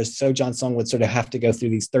 33 years. So John Sung would sort of have to go through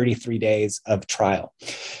these 33 days of trial.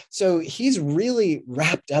 So he's really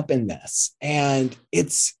wrapped up in this. And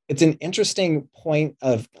it's an interesting point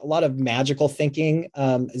of a lot of magical thinking,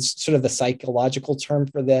 is sort of the psychological term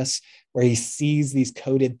for this, where he sees these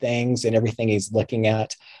coded things and everything he's looking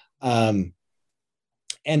at.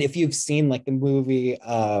 And if you've seen like the movie,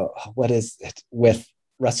 what is it with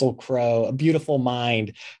Russell Crowe, A Beautiful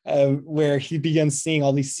Mind, where he begins seeing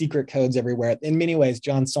all these secret codes everywhere. In many ways,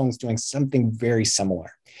 John Sung's doing something very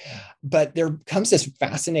similar. But there comes this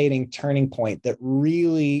fascinating turning point that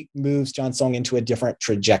really moves John Sung into a different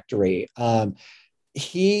trajectory.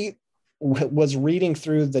 He was reading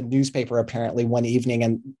through the newspaper apparently one evening,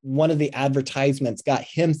 and one of the advertisements got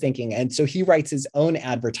him thinking. And so he writes his own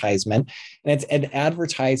advertisement, and it's an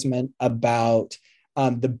advertisement about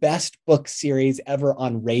the best book series ever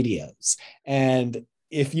on radios. And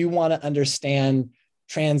if you want to understand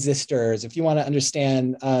transistors, if you want to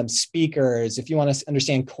understand speakers, if you want to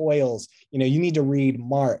understand coils, you need to read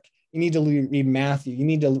Mark. You need to read Matthew. You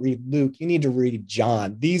need to read Luke. You need to read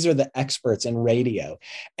John. These are the experts in radio.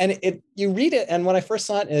 And you read it. And when I first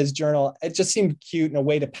saw it in his journal, it just seemed cute and a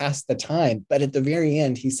way to pass the time. But at the very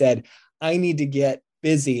end, he said, I need to get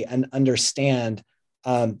busy and understand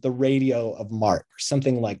the radio of Mark, or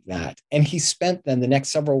something like that. And he spent then the next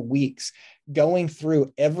several weeks going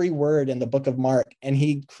through every word in the book of Mark. And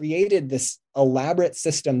he created this elaborate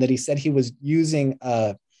system that he said he was using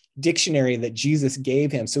dictionary that Jesus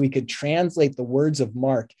gave him so he could translate the words of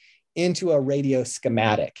Mark into a radio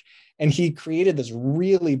schematic. And he created this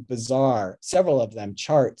really bizarre, several of them,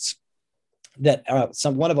 charts that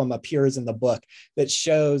one of them appears in the book that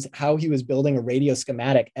shows how he was building a radio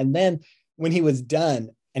schematic. And then when he was done,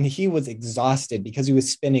 and he was exhausted because he was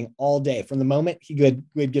spending all day from the moment he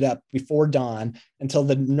would get up before dawn until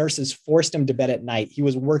the nurses forced him to bed at night. He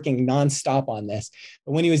was working nonstop on this.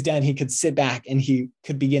 But when he was done, he could sit back and he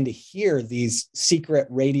could begin to hear these secret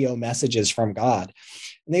radio messages from God.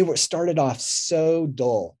 And they started off so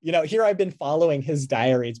dull. Here I've been following his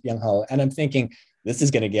diaries, Byung-ho, and I'm thinking, this is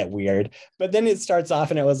going to get weird. But then it starts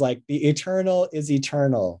off and it was like, the eternal is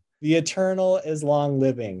eternal. The eternal is long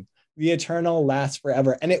living. The eternal lasts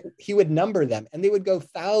forever. And he would number them, and they would go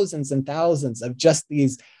thousands and thousands of just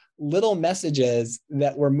these little messages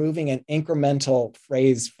that were moving an incremental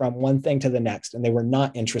phrase from one thing to the next. And they were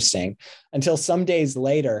not interesting until some days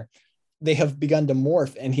later, they have begun to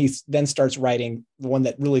morph. And he then starts writing. The one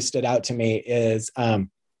that really stood out to me is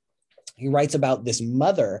he writes about this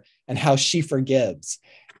mother and how she forgives.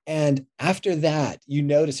 And after that, you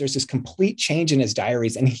notice there's this complete change in his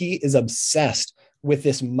diaries, and he is obsessed with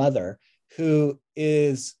this mother who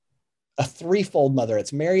is a threefold mother.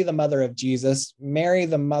 It's Mary, the mother of Jesus, Mary,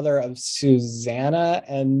 the mother of Susanna,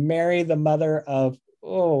 and Mary, the mother of,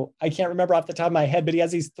 I can't remember off the top of my head, but he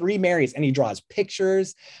has these three Marys, and he draws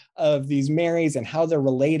pictures of these Marys and how they're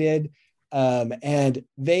related. And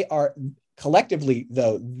they are collectively,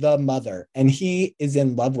 though, the mother, and he is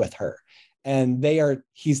in love with her. And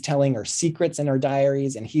he's telling her secrets in her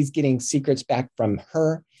diaries, and he's getting secrets back from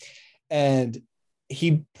her. And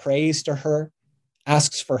he prays to her.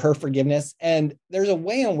 asks for her forgiveness. And there's a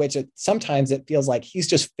way in which sometimes it feels like he's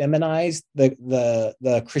just feminized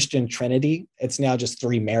the Christian Trinity. It's now just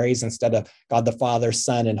three Marys instead of God the Father,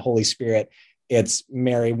 Son, and Holy Spirit. It's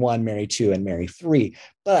Mary 1, Mary 2, and Mary 3.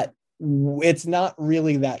 But it's not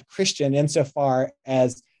really that Christian insofar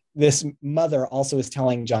as this mother also is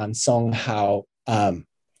telling John Song how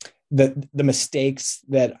the mistakes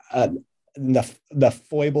that the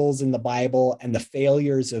foibles in the Bible and the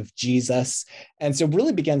failures of Jesus. And so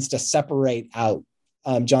really begins to separate out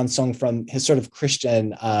John Song from his sort of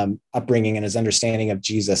Christian upbringing and his understanding of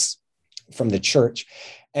Jesus from the church.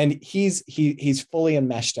 And he's fully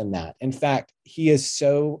enmeshed in that. In fact, he is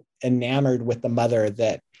so enamored with the mother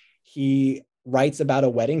that he writes about a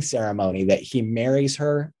wedding ceremony, that he marries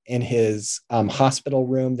her in his hospital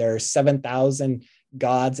room. There are 7,000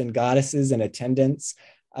 gods and goddesses in attendance.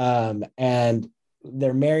 And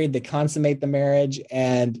they're married, they consummate the marriage,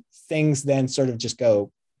 and things then sort of just go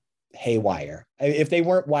haywire. If they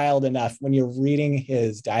weren't wild enough, when you're reading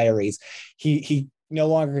his diaries, he no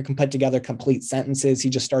longer can put together complete sentences. He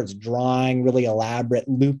just starts drawing really elaborate,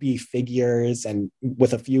 loopy figures and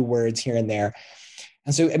with a few words here and there.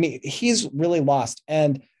 And so, I mean, he's really lost.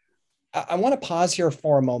 And I want to pause here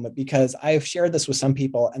for a moment, because I've shared this with some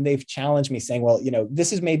people and they've challenged me saying, well,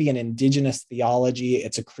 this is maybe an indigenous theology.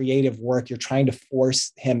 It's a creative work. You're trying to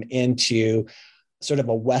force him into sort of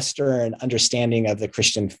a Western understanding of the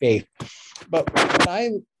Christian faith. But what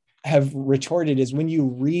I have retorted is, when you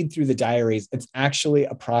read through the diaries, it's actually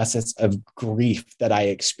a process of grief that I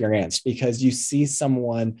experienced, because you see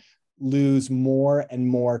someone lose more and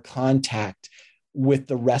more contact with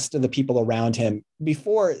the rest of the people around him.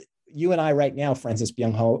 Before, you and I right now, Francis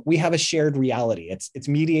Byung-ho, we have a shared reality. It's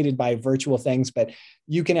mediated by virtual things, but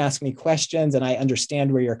you can ask me questions and I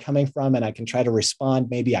understand where you're coming from and I can try to respond.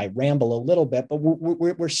 Maybe I ramble a little bit, but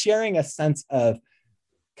we're sharing a sense of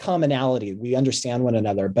commonality. We understand one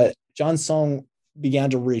another. But John Song began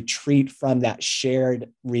to retreat from that shared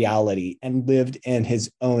reality and lived in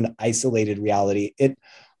his own isolated reality.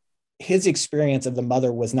 His experience of the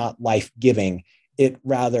mother was not life-giving. It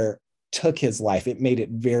rather took his life. It made it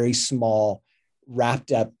very small,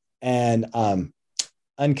 wrapped up, and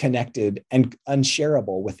unconnected and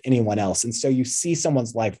unshareable with anyone else. And so you see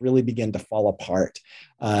someone's life really begin to fall apart.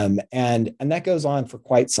 And that goes on for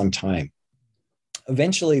quite some time.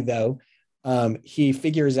 Eventually, though, he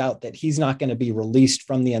figures out that he's not going to be released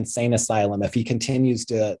from the insane asylum if he continues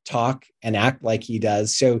to talk and act like he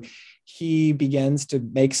does. So he begins to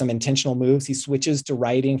make some intentional moves. He switches to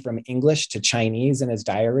writing from English to Chinese in his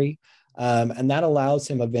diary. And that allows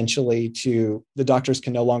him eventually the doctors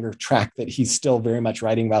can no longer track that he's still very much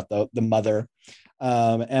writing about the mother.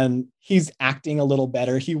 And he's acting a little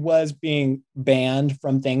better. He was being banned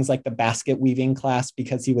from things like the basket weaving class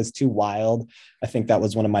because he was too wild. I think that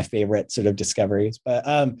was one of my favorite sort of discoveries.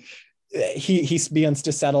 But he begins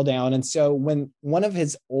to settle down. And so when one of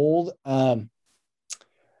his old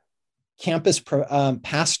campus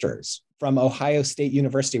pastors from Ohio State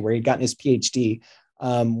University, where he'd gotten his PhD,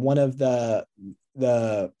 one of the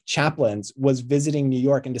chaplains was visiting New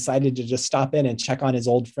York and decided to just stop in and check on his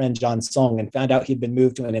old friend, John Song, and found out he'd been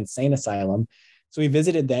moved to an insane asylum. So he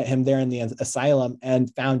visited him there in the asylum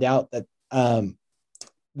and found out that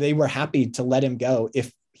they were happy to let him go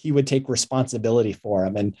if he would take responsibility for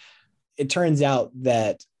him. And it turns out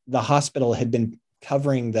that the hospital had been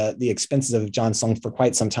covering the expenses of John Song for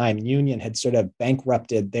quite some time. Union had sort of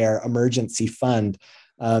bankrupted their emergency fund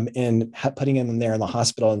in putting him in there in the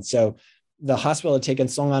hospital. And so the hospital had taken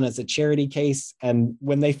Song on as a charity case. And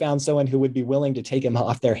when they found someone who would be willing to take him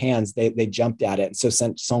off their hands, they jumped at it. And so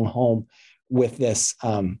sent Song home with this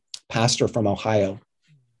pastor from Ohio.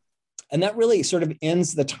 And that really sort of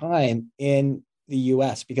ends the time in the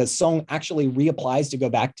US, because Song actually reapplies to go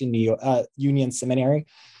back to Union Seminary,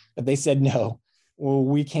 but they said, no, well,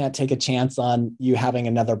 we can't take a chance on you having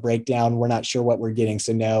another breakdown. We're not sure what we're getting.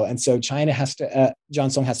 So no. And so John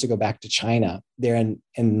Song has to go back to China there in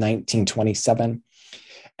 1927.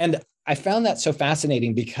 And I found that so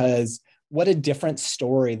fascinating, because what a different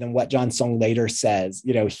story than what John Song later says.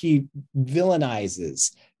 He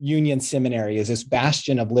villainizes Union Seminary as this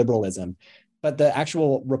bastion of liberalism. But the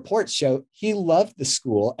actual reports show he loved the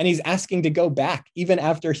school and he's asking to go back even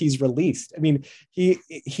after he's released. I mean, he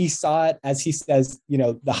saw it, as he says,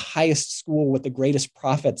 the highest school with the greatest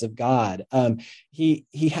prophets of God. He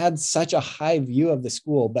had such a high view of the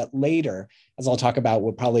school, but later, as I'll talk about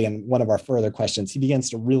probably in one of our further questions, he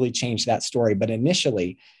begins to really change that story. But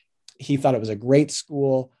initially, he thought it was a great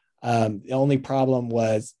school. The only problem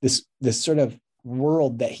was this sort of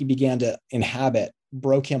world that he began to inhabit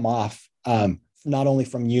broke him off not only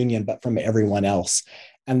from Union, but from everyone else.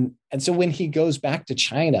 And so when he goes back to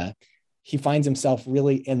China, he finds himself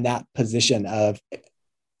really in that position of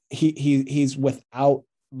he's without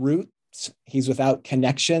roots, he's without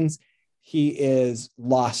connections, he is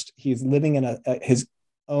lost. He's living in his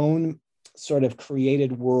own sort of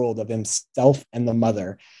created world of himself and the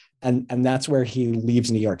mother. And that's where he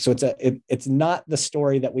leaves New York. So it's not the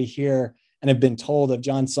story that we hear and have been told of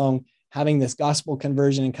John Song having this gospel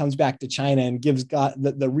conversion and comes back to China and gives God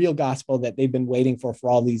the real gospel that they've been waiting for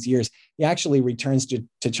all these years. He actually returns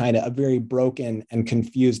to China a very broken and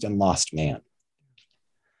confused and lost man.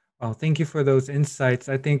 Well, thank you for those insights.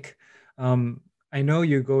 I think I know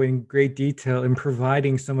you go in great detail in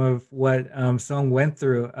providing some of what Song went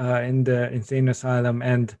through in the insane asylum,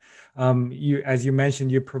 and you, as you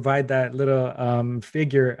mentioned, you provide that little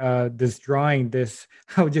figure, this drawing, this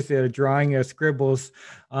I would just say a drawing of scribbles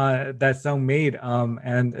that Song made,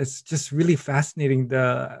 and it's just really fascinating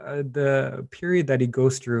the period that he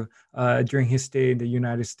goes through during his stay in the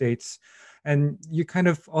United States, and you kind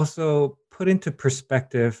of also put into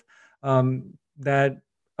perspective that,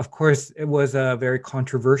 of course, it was a very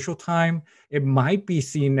controversial time. It might be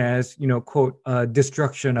seen as, quote,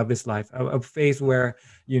 destruction of his life, a phase where,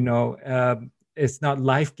 it's not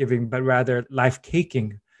life-giving, but rather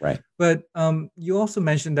life-taking. Right. But you also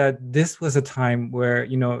mentioned that this was a time where,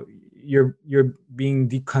 you're being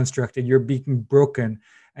deconstructed, you're being broken,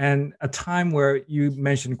 and a time where you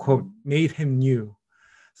mentioned, quote, made him new.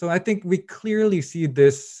 So I think we clearly see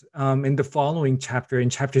this in the following chapter, in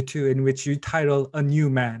chapter 2, in which you title A New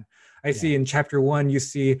Man. I see in chapter 1, you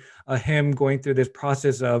see him going through this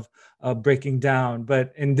process of breaking down.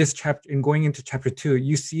 But in this chapter, in going into chapter 2,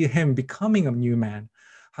 you see him becoming a new man.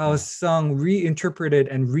 How Sung reinterpreted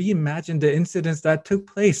and reimagined the incidents that took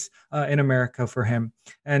place in America for him.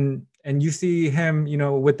 And you see him,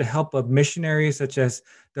 with the help of missionaries such as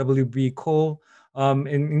W.B. Cole,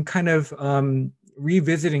 in kind of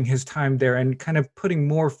revisiting his time there and kind of putting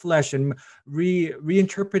more flesh and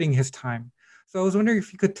reinterpreting his time. So I was wondering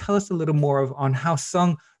if you could tell us a little more on how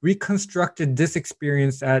Sung reconstructed this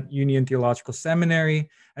experience at Union Theological Seminary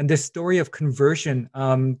and this story of conversion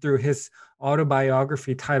through his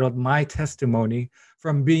autobiography titled My Testimony,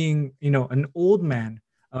 from being, an old man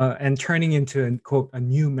and turning into, quote, a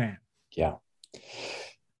new man. Yeah.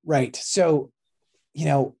 Right. So,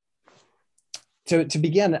 to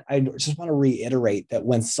begin, I just want to reiterate that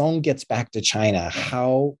when Song gets back to China,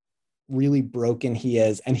 how really broken he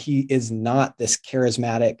is, and he is not this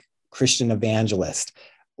charismatic Christian evangelist.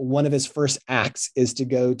 One of his first acts is to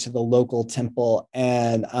go to the local temple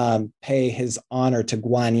and pay his honor to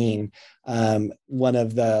Guanyin, one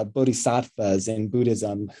of the bodhisattvas in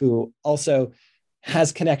Buddhism, who also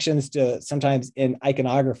has connections to, sometimes in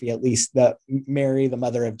iconography at least, the Mary, the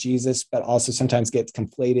mother of Jesus, but also sometimes gets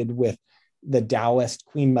conflated with the Taoist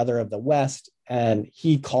Queen Mother of the West. And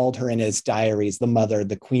he called her in his diaries the mother,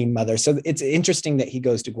 the Queen Mother. So it's interesting that he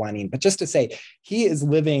goes to Guanyin. But just to say, he is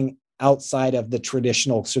living outside of the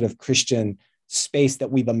traditional sort of Christian space that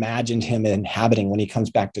we've imagined him inhabiting when he comes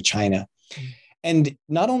back to China. And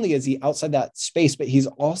not only is he outside that space, but he's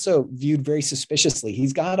also viewed very suspiciously.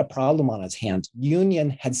 He's got a problem on his hands. Union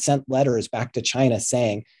had sent letters back to China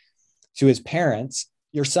saying to his parents,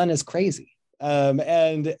 your son is crazy.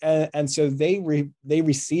 And so they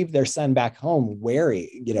received their son back home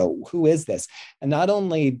wary, who is this? And not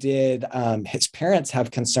only did his parents have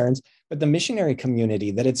concerns, but the missionary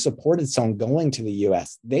community that had supported Song going to the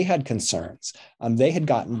US, they had concerns. They had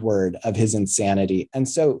gotten word of his insanity. And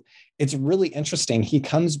so it's really interesting. He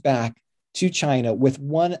comes back to China with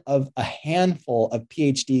one of a handful of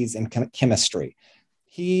PhDs in chemistry.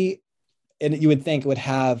 And you would think, would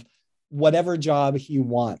have whatever job he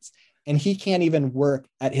wants. And he can't even work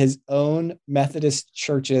at his own Methodist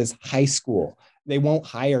church's high school. They won't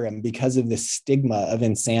hire him because of the stigma of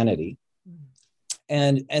insanity.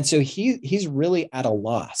 And so he's really at a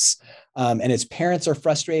loss. And his parents are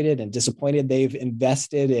frustrated and disappointed. They've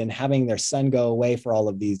invested in having their son go away for all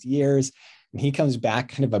of these years. And he comes back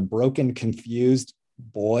kind of a broken, confused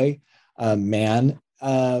boy, man.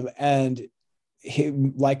 And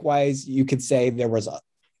likewise, you could say there was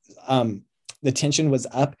the tension was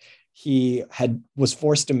up. He was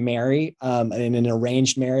forced to marry in an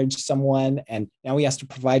arranged marriage someone, and now he has to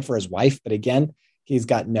provide for his wife. But again, he's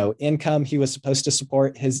got no income. He was supposed to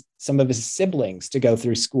support some of his siblings to go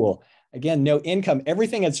through school. Again, no income.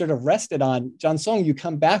 Everything had sort of rested on John Song. You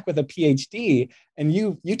come back with a PhD and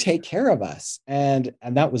you take care of us, and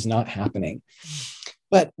that was not happening.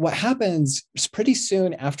 But what happens pretty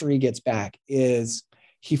soon after he gets back is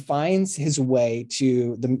he finds his way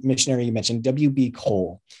to the missionary you mentioned, W.B.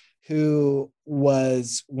 Cole, who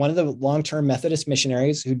was one of the long-term Methodist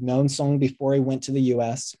missionaries who'd known Song before he went to the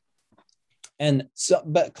U.S. And so,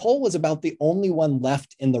 but Cole was about the only one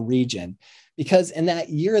left in the region, because in that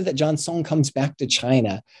year that John Song comes back to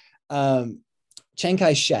China, Chiang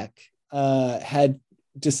Kai-shek had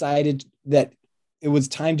decided that it was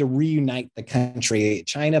time to reunite the country.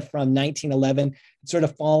 China from 1911 had sort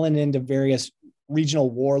of fallen into various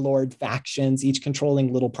regional warlord factions, each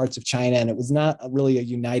controlling little parts of China. And it was not really a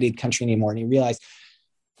united country anymore. And he realized,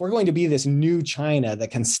 if we're going to be this new China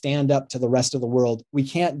that can stand up to the rest of the world, we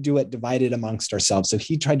can't do it divided amongst ourselves. So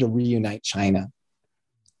he tried to reunite China.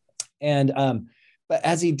 And, but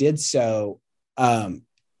as he did so,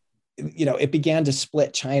 it began to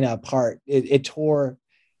split China apart. It tore.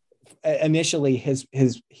 Initially,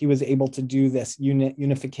 he was able to do this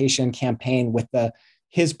unification campaign with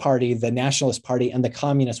his party, the Nationalist Party, and the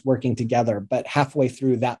Communists working together. But halfway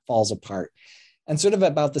through, that falls apart. And sort of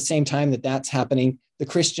about the same time that that's happening, the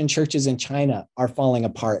Christian churches in China are falling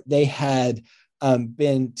apart. They had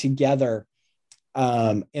been together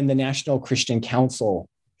in the National Christian Council,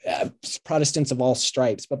 Protestants of all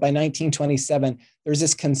stripes. But by 1927, there's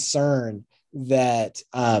this concern that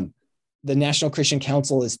the National Christian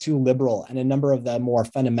Council is too liberal, and a number of the more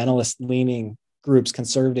fundamentalist leaning groups,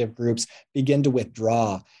 conservative groups, begin to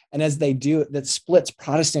withdraw. And as they do, that splits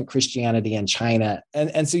Protestant Christianity in China.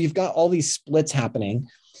 And so you've got all these splits happening.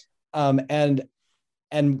 And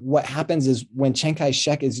what happens is when Chiang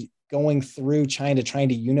Kai-shek is going through China, trying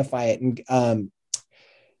to unify it, and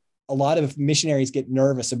a lot of missionaries get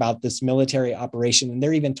nervous about this military operation, and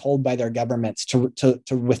they're even told by their governments to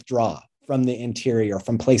withdraw from the interior,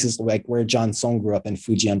 from places like where John Song grew up in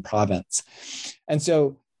Fujian province. And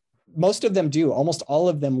so most of them do, almost all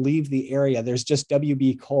of them leave the area. There's just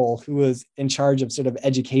W.B. Cole, who was in charge of sort of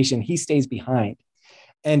education. He stays behind.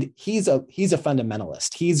 And he's a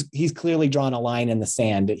fundamentalist. He's clearly drawn a line in the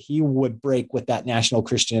sand. He would break with that National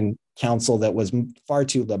Christian Council that was far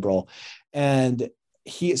too liberal. And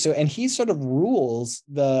he sort of rules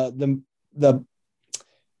the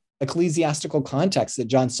ecclesiastical context that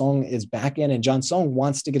John Song is back in. And John Song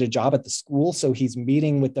wants to get a job at the school, so he's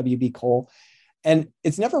meeting with W.B. Cole. And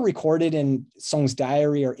it's never recorded in Song's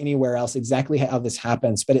diary or anywhere else exactly how this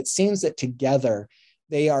happens, but it seems that together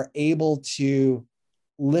they are able to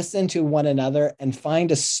listen to one another and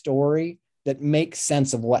find a story that makes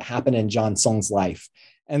sense of what happened in John Song's life.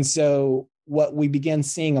 And so what we begin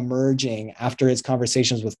seeing emerging after his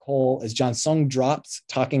conversations with Cole is John Song drops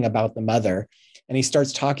talking about the mother, and he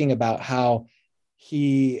starts talking about how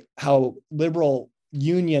liberal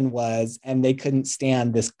Union was, and they couldn't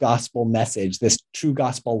stand this gospel message, this true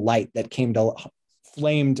gospel light that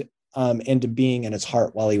flamed into being in his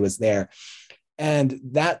heart while he was there. And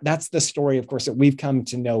that's the story, of course, that we've come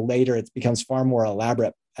to know later. It becomes far more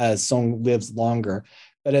elaborate as Song lives longer.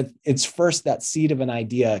 But it's first that seed of an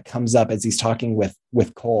idea comes up as he's talking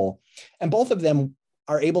with Cole. And both of them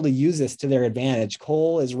are able to use this to their advantage.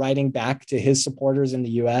 Cole is writing back to his supporters in the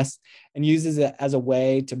US and uses it as a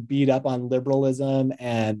way to beat up on liberalism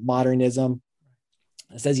and modernism.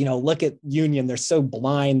 It says, look at Union. They're so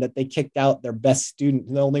blind that they kicked out their best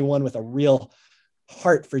student, the only one with a real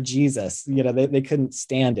heart for Jesus. They couldn't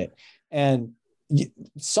stand it. And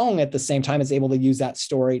Song at the same time is able to use that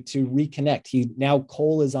story to reconnect. Now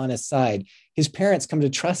Cole is on his side. His parents come to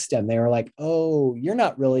trust him. They were like, "Oh, you're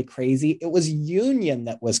not really crazy. It was Union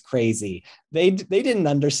that was crazy. They didn't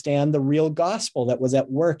understand the real gospel that was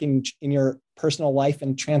at work in your personal life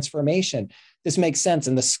and transformation. This makes sense."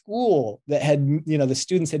 And the school that had, the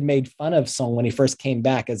students had made fun of Song when he first came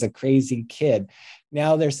back as a crazy kid.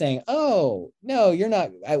 Now they're saying, "Oh, no, you're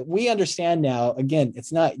not. We understand now. Again,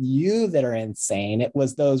 it's not you that are insane. It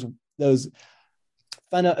was those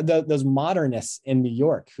modernists in New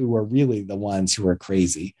York who were really the ones who were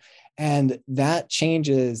crazy." And that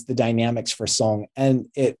changes the dynamics for Song, and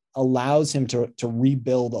it allows him to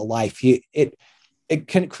rebuild a life. It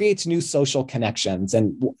creates new social connections.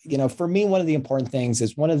 And, for me, one of the important things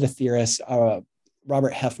is one of the theorists,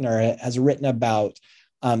 Robert Hefner, has written about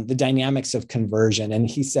the dynamics of conversion. And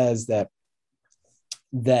he says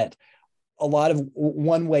that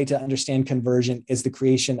one way to understand conversion is the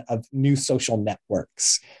creation of new social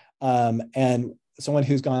networks. And someone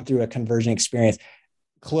who's gone through a conversion experience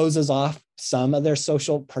closes off some of their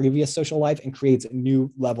previous social life and creates a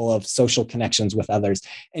new level of social connections with others.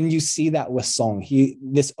 And you see that with Song.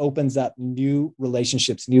 This opens up new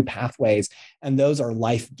relationships, new pathways, and those are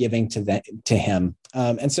life-giving to him.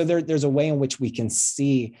 And so there's a way in which we can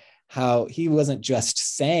see how he wasn't just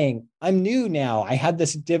saying, "I'm new now. I had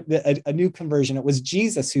a new conversion. It was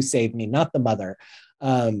Jesus who saved me, not the mother."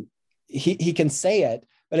 He can say it,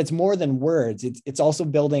 but it's more than words. It's also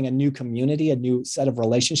building a new community, a new set of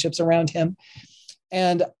relationships around him.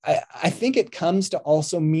 And I think it comes to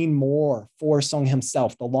also mean more for Song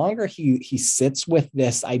himself. The longer he sits with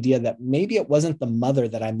this idea that maybe it wasn't the mother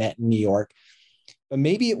that I met in New York, but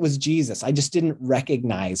maybe it was Jesus. I just didn't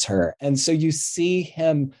recognize her. And so you see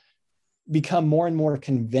him become more and more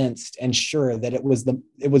convinced and sure that it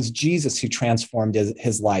was Jesus who transformed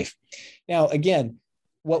his life. Now, again,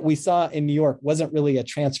 what we saw in New York wasn't really a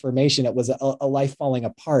transformation. It was a life falling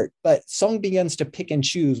apart. But Song begins to pick and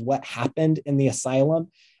choose what happened in the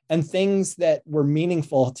asylum, and things that were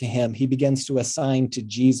meaningful to him, he begins to assign to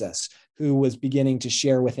Jesus, who was beginning to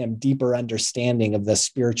share with him deeper understanding of the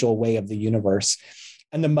spiritual way of the universe.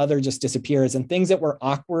 And the mother just disappears. And things that were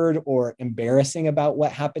awkward or embarrassing about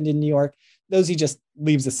what happened in New York, those he just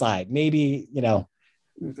leaves aside. Maybe,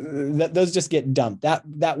 those just get dumped.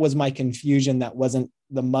 That was my confusion. That wasn't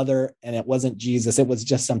the mother, and it wasn't Jesus. It was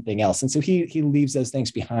just something else. And so he leaves those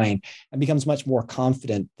things behind and becomes much more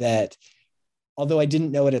confident that, although I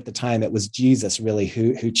didn't know it at the time, it was Jesus really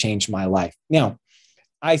who changed my life. Now,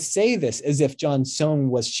 I say this as if John Song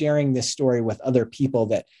was sharing this story with other people,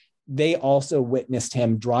 that they also witnessed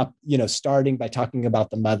him starting by talking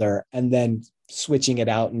about the mother and then switching it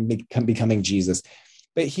out and becoming Jesus.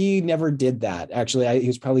 But he never did that. Actually, he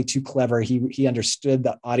was probably too clever. He understood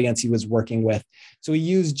the audience he was working with. So he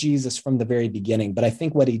used Jesus from the very beginning. But I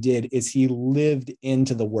think what he did is he lived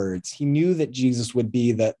into the words. He knew that Jesus would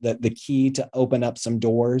be the key to open up some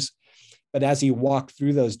doors. But as he walked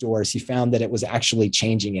through those doors, he found that it was actually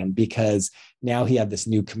changing him, because now he had this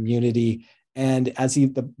new community. And as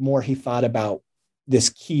the more he thought about this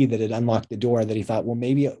key that had unlocked the door, that he thought, well,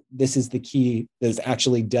 maybe this is the key that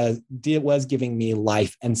actually was giving me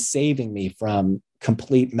life and saving me from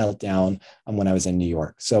complete meltdown when I was in New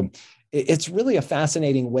York. So it's really a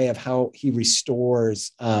fascinating way of how he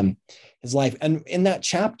restores his life. And in that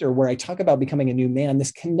chapter where I talk about becoming a new man,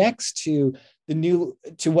 this connects to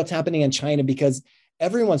what's happening in China, because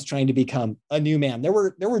everyone's trying to become a new man. There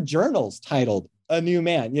were journals titled A New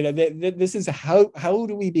Man. This is how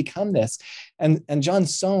do we become this? And John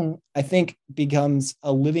Song, I think, becomes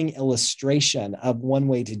a living illustration of one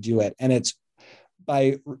way to do it. And it's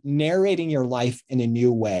by narrating your life in a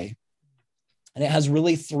new way. And it has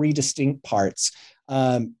really three distinct parts.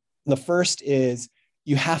 The first is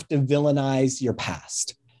you have to villainize your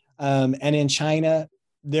past. And in China,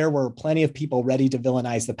 there were plenty of people ready to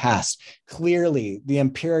villainize the past. Clearly, the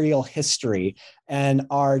imperial history and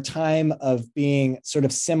our time of being sort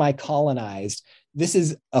of semi-colonized, this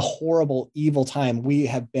is a horrible, evil time. We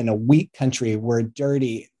have been a weak country. We're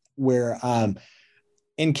dirty. We're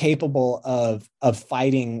incapable of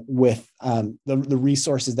fighting with the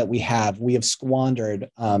resources that we have. We have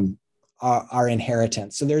squandered our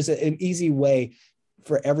inheritance. So there's an easy way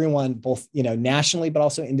for everyone, both nationally, but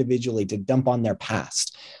also individually, to dump on their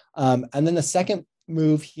past. And then the second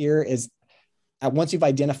move here is, once you've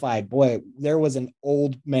identified, boy, there was an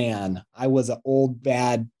old man, I was an old,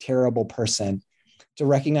 bad, terrible person, to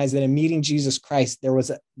recognize that in meeting Jesus Christ,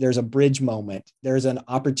 there's a bridge moment. There's an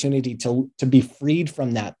opportunity to be freed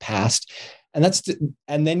from that past.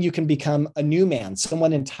 And then you can become a new man,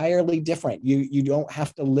 someone entirely different. You don't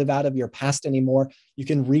have to live out of your past anymore. You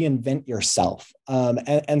can reinvent yourself.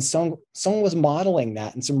 And Song was modeling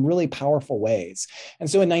that in some really powerful ways. And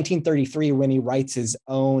so in 1933, when he writes his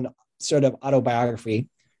own sort of autobiography,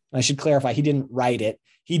 and I should clarify, he didn't write it.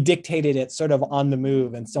 He dictated it sort of on the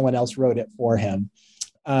move, and someone else wrote it for him.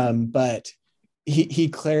 But he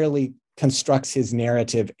clearly constructs his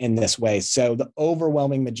narrative in this way. So the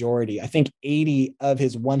overwhelming majority, I think 80 of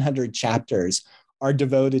his 100 chapters, are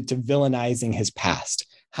devoted to villainizing his past,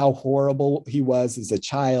 how horrible he was as a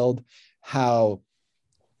child, how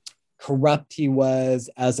corrupt he was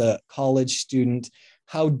as a college student,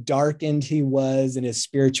 how darkened he was in his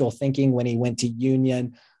spiritual thinking when he went to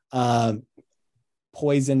Union,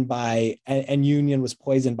 poisoned by, and Union was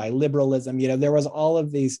poisoned by liberalism. There was all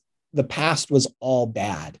of these, the past was all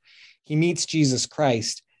bad. He meets Jesus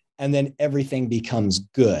Christ, and then everything becomes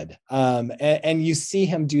good. And you see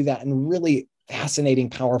him do that in really fascinating,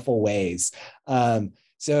 powerful ways.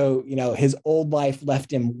 So, his old life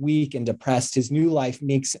left him weak and depressed. His new life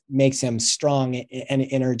makes him strong and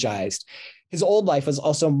energized. His old life was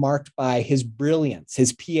also marked by his brilliance,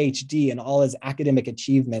 his PhD, and all his academic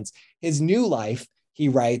achievements. His new life, he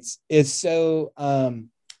writes, is so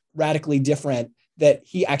radically different that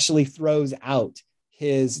he actually throws out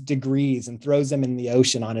his degrees and throws them in the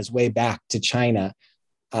ocean on his way back to China.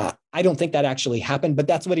 I don't think that actually happened, but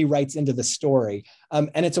that's what he writes into the story.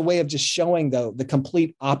 And it's a way of just showing, though, the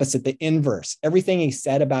complete opposite, the inverse. Everything he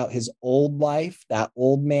said about his old life, that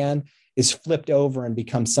old man, is flipped over and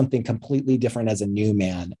becomes something completely different as a new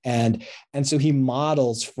man. And so he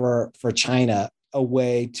models for China a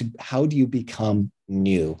way to, how do you become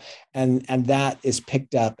new? And that is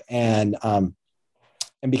picked up and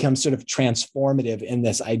becomes sort of transformative in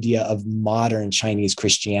this idea of modern Chinese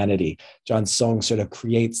Christianity. John Song sort of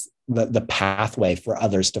creates the pathway for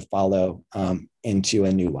others to follow into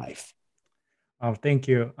a new life. Oh, thank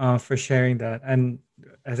you for sharing that. And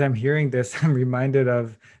as I'm hearing this, I'm reminded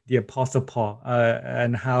of the Apostle Paul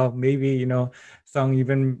and how maybe, Song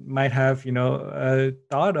even might have,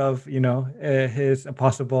 thought of, his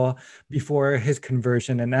Apostle Paul before his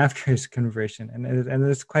conversion and after his conversion. And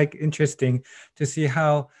it's quite interesting to see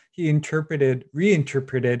how he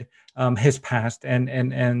reinterpreted his past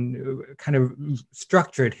and kind of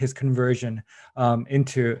structured his conversion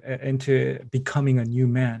into becoming a new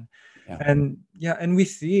man. Yeah. And we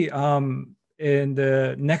see in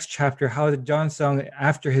the next chapter how John Sung,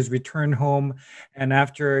 after his return home and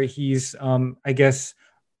after he's,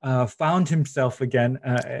 found himself again,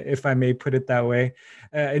 if I may put it that way.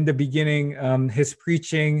 In the beginning, his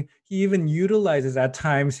preaching, he even utilizes at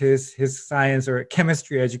times his science or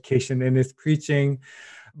chemistry education in his preaching.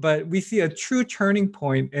 But we see a true turning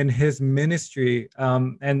point in his ministry,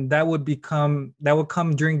 and that would come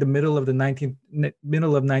during the middle of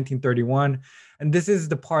 1931. And this is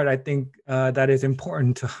the part I think that is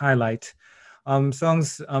important to highlight.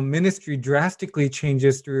 Song's ministry drastically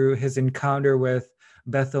changes through his encounter with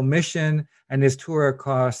Bethel Mission and his tour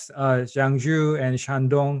across Jiangsu and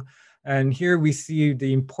Shandong. And here we see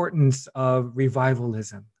the importance of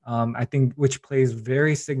revivalism, I think, which plays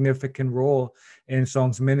very significant role in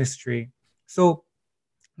Song's ministry. So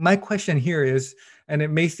my question here is, and it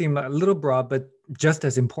may seem a little broad, but just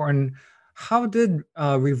as important, how did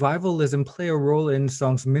revivalism play a role in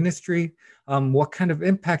Song's ministry? What kind of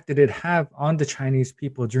impact did it have on the Chinese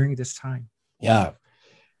people during this time? Yeah,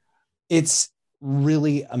 it's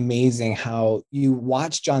really amazing how you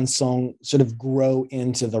watch John Song sort of grow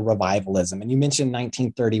into the revivalism. And you mentioned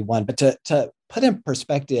 1931, but to put in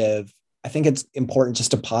perspective, I think it's important just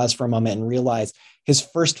to pause for a moment and realize his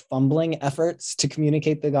first fumbling efforts to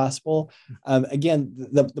communicate the gospel. Again,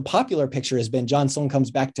 the popular picture has been John Song comes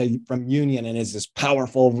back from Union and is this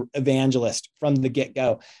powerful evangelist from the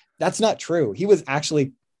get-go. That's not true. He was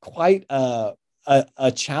actually quite a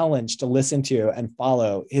challenge to listen to and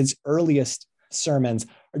follow. His earliest sermons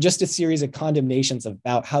are just a series of condemnations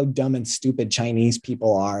about how dumb and stupid Chinese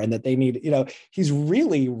people are and that they need, he's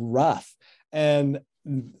really rough. And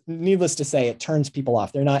needless to say, it turns people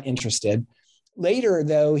off. They're not interested. Later,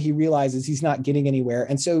 though, he realizes he's not getting anywhere.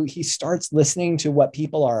 And so he starts listening to what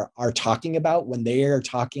people are talking about when they are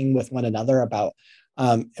talking with one another about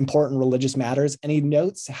important religious matters. And he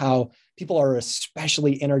notes how people are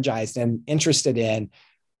especially energized and interested in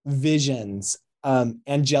visions,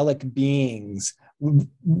 angelic beings,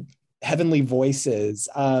 heavenly voices.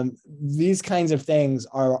 These kinds of things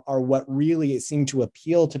are what really seem to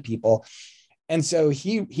appeal to people. And so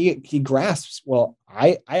he grasps, well,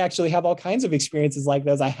 I actually have all kinds of experiences like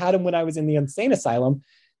those. I had them when I was in the insane asylum,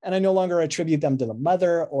 and I no longer attribute them to the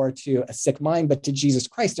mother or to a sick mind, but to Jesus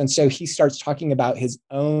Christ. And so he starts talking about his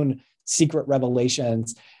own secret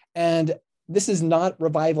revelations. And this is not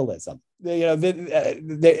revivalism.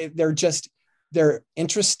 They're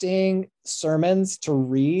interesting sermons to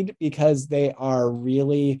read because they are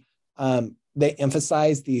really, they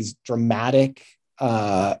emphasize these dramatic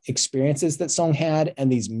experiences that Song had and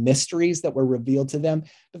these mysteries that were revealed to them,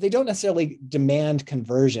 but they don't necessarily demand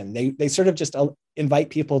conversion. They sort of just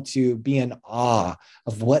invite people to be in awe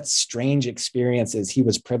of what strange experiences he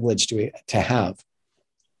was privileged to have.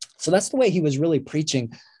 So that's the way he was really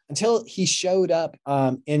preaching until he showed up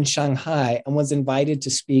in Shanghai and was invited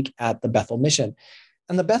to speak at the Bethel Mission.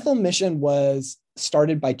 And the Bethel Mission was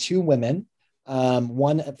started by two women,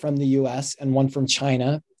 one from the US and one from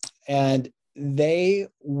China. And they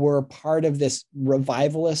were part of this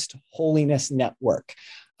revivalist holiness network.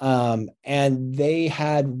 And they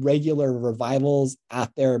had regular revivals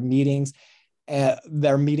at their meetings,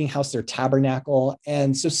 their meeting house, their tabernacle.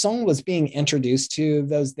 And so Song was being introduced to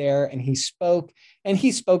those there, and he spoke in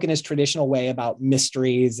his traditional way about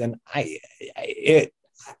mysteries. And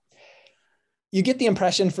you get the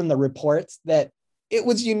impression from the reports that it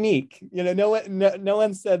was unique. No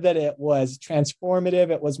one said that it was transformative.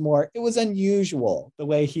 It was unusual the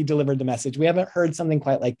way he delivered the message. We haven't heard something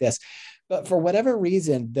quite like this. But for whatever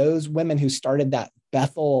reason, those women who started that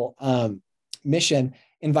Bethel mission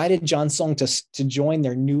invited John Song to join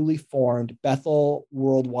their newly formed Bethel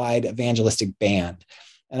Worldwide Evangelistic Band.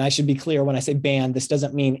 And I should be clear, when I say band, this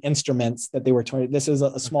doesn't mean instruments that they were touring. This is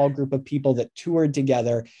a small group of people that toured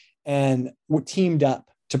together and were teamed up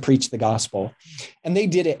to preach the gospel. And they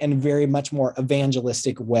did it in a very much more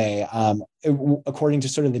evangelistic way, according to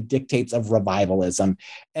sort of the dictates of revivalism.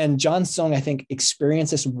 And John Song, I think,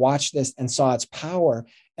 experienced this, watched this, and saw its power.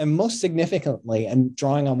 And most significantly, and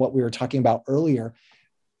drawing on what we were talking about earlier,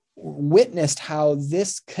 witnessed how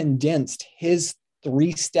this condensed his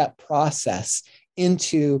 3-step process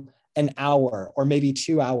into an hour or maybe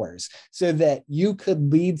 2 hours, so that you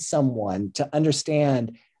could lead someone to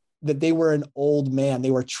understand that they were an old man.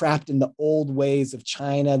 They were trapped in the old ways of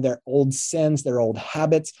China, their old sins, their old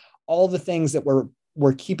habits, all the things that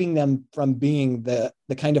were keeping them from being the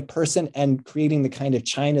kind of person and creating the kind of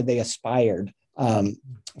China they aspired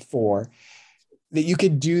for. That you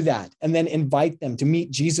could do that and then invite them to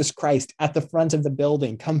meet Jesus Christ at the front of the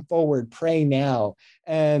building. Come forward, pray now.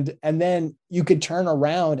 And then you could turn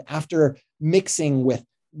around after mixing with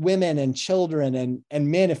women and children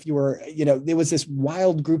and men. If you were, there was this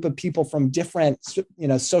wild group of people from different,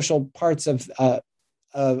 social parts of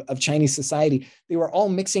Chinese society. They were all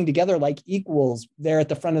mixing together like equals there at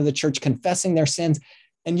the front of the church, confessing their sins.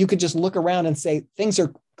 And you could just look around and say, things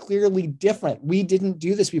are clearly different. We didn't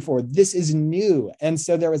do this before. This is new. And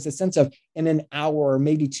so there was a sense of, in an hour or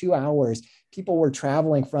maybe 2 hours, people were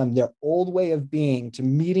traveling from their old way of being to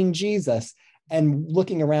meeting Jesus and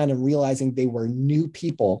looking around and realizing they were new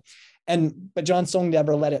people. But John Song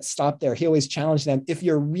never let it stop there. He always challenged them. If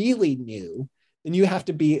you're really new, then you have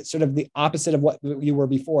to be sort of the opposite of what you were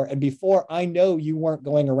before. And before, I know you weren't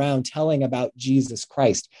going around telling about Jesus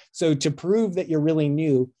Christ. So to prove that you're really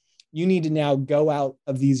new, you need to now go out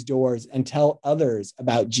of these doors and tell others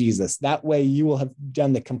about Jesus. That way you will have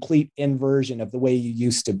done the complete inversion of the way you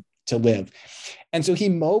used to live. And so he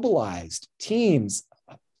mobilized teams,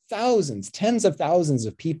 thousands, tens of thousands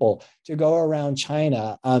of people to go around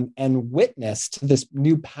China and witness to this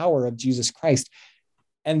new power of Jesus Christ.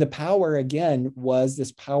 And the power, again, was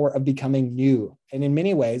this power of becoming new, and in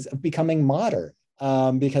many ways of becoming modern,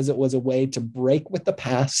 because it was a way to break with the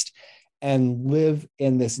past and live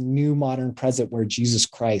in this new modern present where Jesus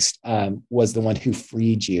Christ was the one who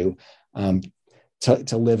freed you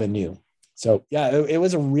to live anew. So yeah, it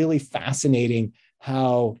was a really fascinating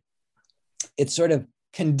how it sort of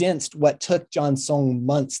condensed what took John Song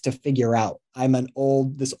months to figure out. I'm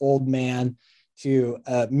this old man to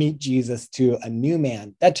meet Jesus to a new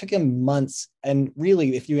man. That took him months. And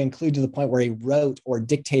really, if you include to the point where he wrote or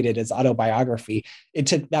dictated his autobiography,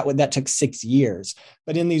 that took 6 years.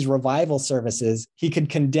 But in these revival services, he could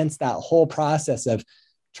condense that whole process of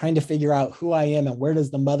trying to figure out who I am and where does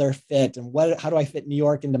the mother fit and how do I fit New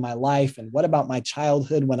York into my life? And what about my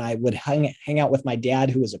childhood when I would hang out with my dad,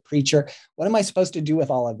 who was a preacher? What am I supposed to do with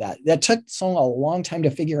all of that? That took Song a long time to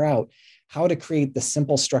figure out how to create the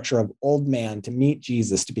simple structure of old man to meet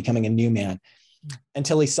Jesus, to becoming a new man,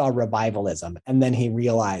 until he saw revivalism. And then he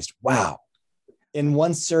realized, wow, in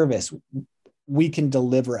one service, we can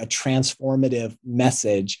deliver a transformative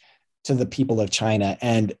message to the people of China.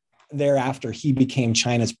 And thereafter, he became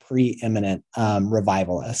China's preeminent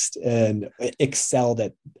revivalist and excelled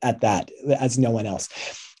at that as no one else.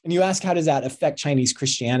 And you ask, how does that affect Chinese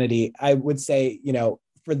Christianity? I would say,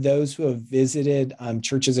 for those who have visited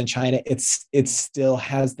churches in China, it still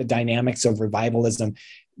has the dynamics of revivalism,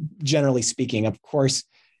 generally speaking. Of course,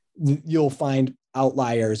 you'll find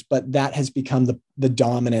outliers, but that has become the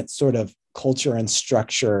dominant sort of culture and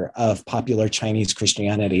structure of popular Chinese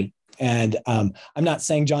Christianity. And I'm not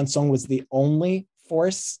saying John Song was the only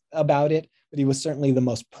force about it, but he was certainly the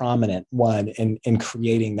most prominent one in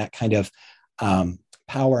creating that kind of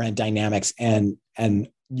power and dynamics and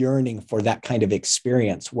yearning for that kind of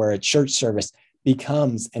experience where a church service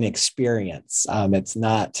becomes an experience. It's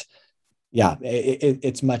not,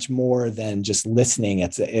 it's much more than just listening.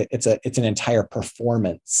 It's an entire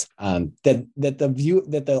performance that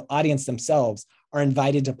the audience themselves are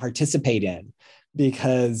invited to participate in,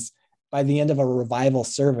 because by the end of a revival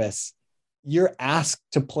service, you're asked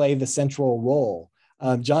to play the central role.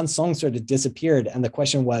 John Song sort of disappeared, and the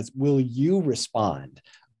question was, will you respond?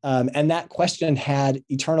 And that question had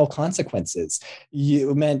eternal consequences.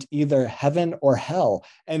 It meant either heaven or hell.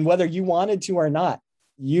 And whether you wanted to or not,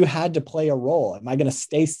 you had to play a role. Am I going to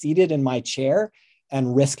stay seated in my chair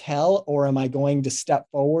and risk hell, or am I going to step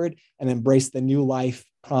forward and embrace the new life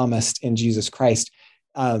promised in Jesus Christ,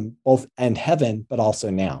 both in heaven, but also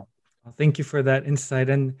now? Well, thank you for that insight.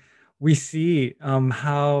 And we see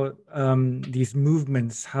how these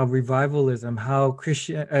movements, how revivalism, how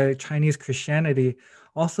Chinese Christianity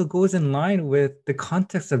also goes in line with the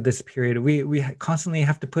context of this period. We constantly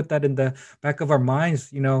have to put that in the back of our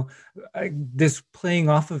minds, this playing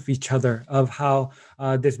off of each other, of how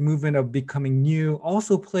this movement of becoming new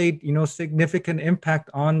also played, significant impact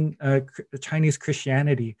on Chinese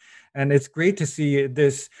Christianity. And it's great to see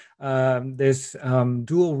this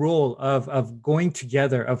dual role of going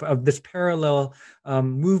together, of this parallel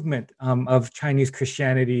movement of Chinese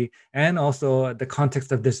Christianity, and also the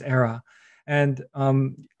context of this era. And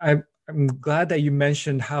I'm glad that you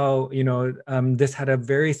mentioned how this had a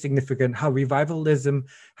very significant, how revivalism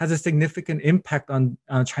has a significant impact on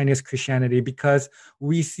Chinese Christianity, because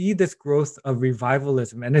we see this growth of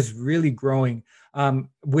revivalism, and it's really growing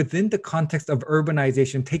within the context of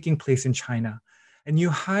urbanization taking place in China. And you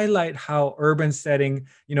highlight how urban setting,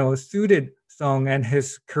 suited Song and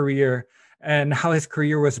his career, and how his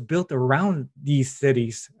career was built around these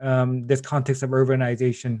cities, this context of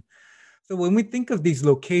urbanization. So when we think of these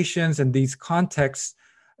locations and these contexts,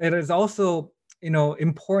 it is also,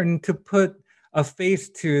 important to put a face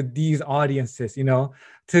to these audiences,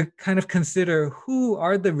 to kind of consider who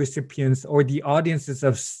are the recipients or the audiences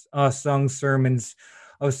of Song's sermons,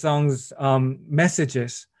 of Song's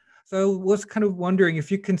messages. So I was kind of wondering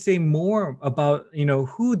if you can say more about,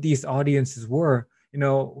 who these audiences were,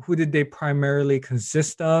 who did they primarily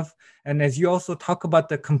consist of? And as you also talk about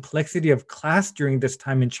the complexity of class during this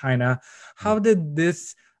time in China, how did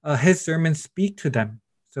his sermon speak to them?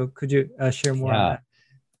 So could you share more on that?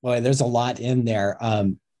 Well, there's a lot in there.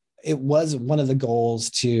 It was one of the goals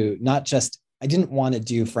to not just, I didn't want to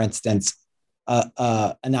do, for instance,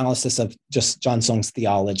 analysis of just John Song's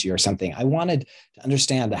theology or something. I wanted to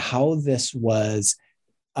understand how this was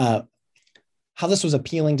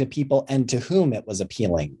appealing to people and to whom it was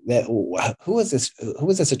appealing. Who was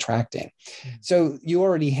this attracting? So you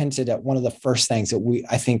already hinted at one of the first things that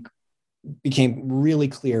I think became really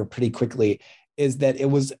clear pretty quickly, is that it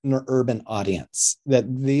was an urban audience, that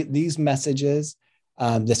these messages,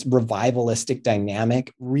 this revivalistic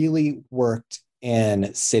dynamic really worked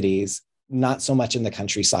in cities, not so much in the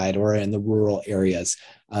countryside or in the rural areas.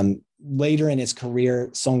 Later in his career,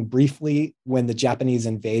 Song briefly, when the Japanese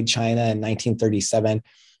invade China in 1937,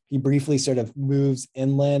 he briefly sort of moves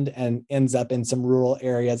inland and ends up in some rural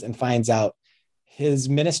areas and finds out his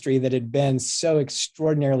ministry that had been so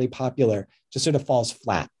extraordinarily popular just sort of falls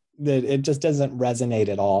flat, that it just doesn't resonate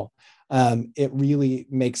at all. It really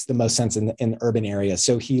makes the most sense in urban areas.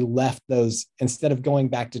 So he left those, instead of going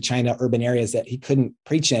back to China, urban areas that he couldn't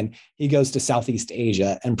preach in, he goes to Southeast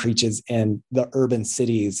Asia and preaches in the urban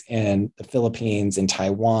cities in the Philippines, in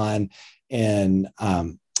Taiwan, in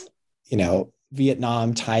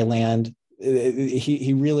Vietnam, Thailand.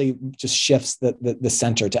 He really just shifts the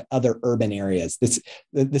center to other urban areas.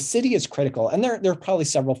 The city is critical. And there are probably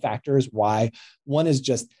several factors why. One is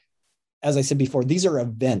just, as I said before, these are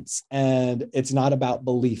events, and it's not about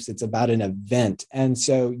beliefs. It's about an event. And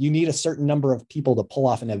so you need a certain number of people to pull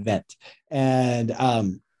off an event. And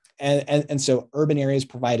so urban areas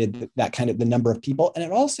provided that kind of the number of people. And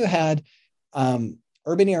it also had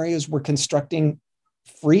urban areas were constructing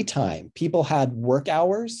free time. People had work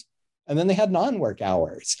hours, and then they had non-work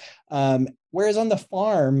hours. Whereas on the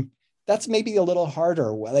farm, that's maybe a little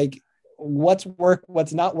harder. Like, what's work,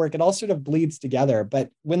 what's not work, it all sort of bleeds together.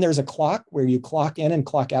 But when there's a clock where you clock in and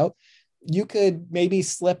clock out, you could maybe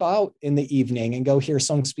slip out in the evening and go hear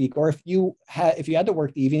Song speak. Or if you had to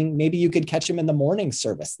work the evening, maybe you could catch him in the morning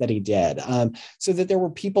service that he did. So that there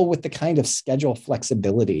were people with the kind of schedule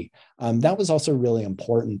flexibility. That was also really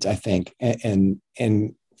important, I think, and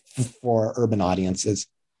for urban audiences.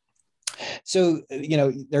 So,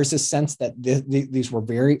 there's a sense that these were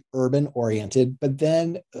very urban oriented, but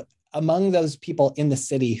then among those people in the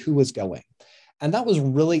city, who was going? And that was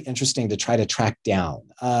really interesting to try to track down,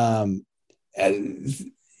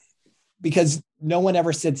 because no one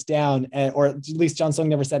ever sits down, or at least John Song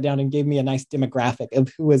never sat down and gave me a nice demographic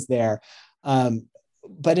of who was there,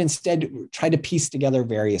 but instead tried to piece together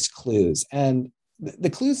various clues. And the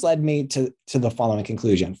clues led me to the following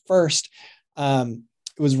conclusion. First,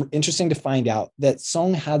 it was interesting to find out that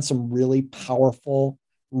Song had some really powerful,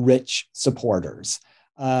 rich supporters.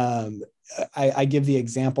 I give the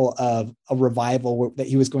example of a revival that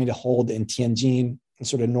he was going to hold in Tianjin, in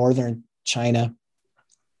sort of northern China.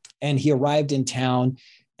 And he arrived in town,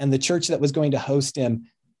 and the church that was going to host him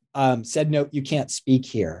said, "No, you can't speak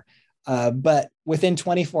here." But within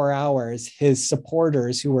 24 hours, his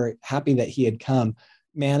supporters, who were happy that he had come,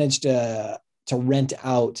 managed to rent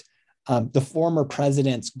out the former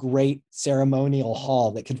president's great ceremonial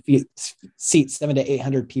hall that could seat 700 to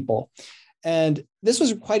 800 people. And this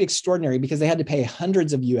was quite extraordinary because they had to pay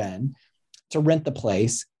hundreds of yuan to rent the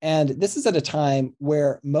place. And this is at a time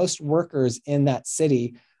where most workers in that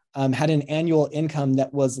city had an annual income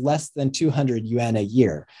that was less than 200 yuan a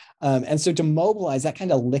year. And so to mobilize that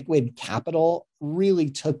kind of liquid capital really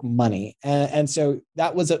took money. And so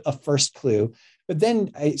that was a first clue. But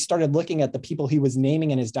then I started looking at the people he was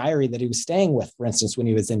naming in his diary that he was staying with, for instance, when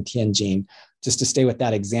he was in Tianjin, just to stay with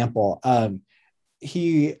that example. One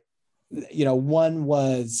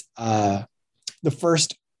was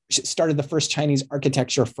started the first Chinese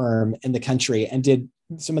architecture firm in the country and did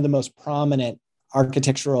some of the most prominent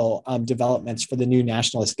architectural developments for the new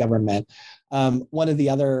nationalist government. One of the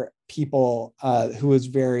other people who was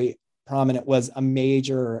very prominent was a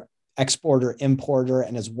major exporter, importer,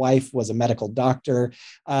 and his wife was a medical doctor.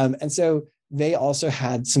 And so they also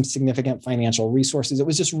had some significant financial resources. It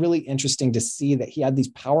was just really interesting to see that he had these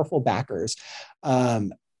powerful backers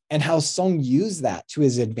and how Song used that to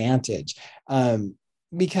his advantage.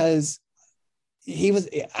 Because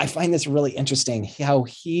I find this really interesting, how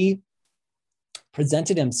he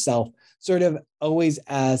presented himself sort of always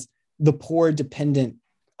as the poor, dependent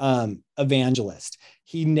evangelist.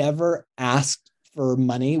 He never asked for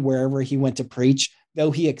money wherever he went to preach,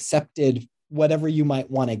 though he accepted whatever you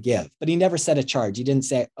might want to give. But he never set a charge. He didn't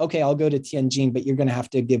say, okay, I'll go to Tianjin, but you're going to have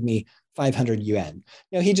to give me 500 yuan.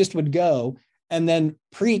 He just would go and then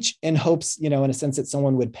preach in hopes, in a sense that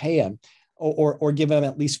someone would pay him or give him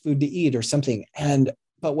at least food to eat or something.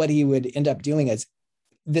 But what he would end up doing is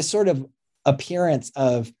this sort of appearance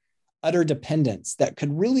of utter dependence that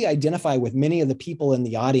could really identify with many of the people in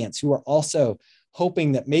the audience who are also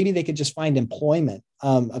hoping that maybe they could just find employment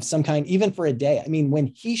of some kind, even for a day. I mean, when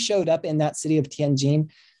he showed up in that city of Tianjin,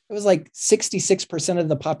 it was like 66% of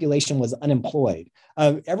the population was unemployed.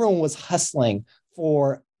 Everyone was hustling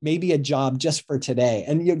for maybe a job just for today.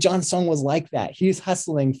 And John Song was like that. He's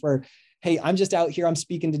hustling for, hey, I'm just out here, I'm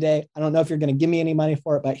speaking today. I don't know if you're going to give me any money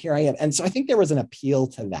for it, but here I am. And so I think there was an appeal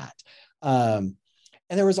to that. And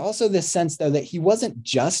there was also this sense, though, that he wasn't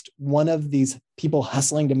just one of these people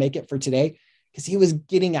hustling to make it for today, because he was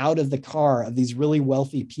getting out of the car of these really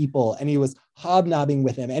wealthy people and he was hobnobbing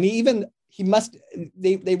with them. And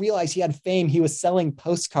they realized he had fame. He was selling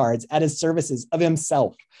postcards at his services of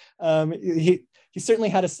himself. He certainly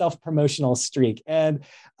had a self-promotional streak. And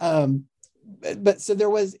but so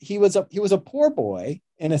he was a poor boy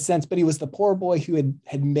in a sense, but he was the poor boy who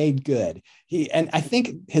had made good. And I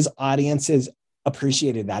think his audiences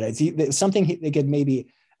appreciated that. It's something they could maybe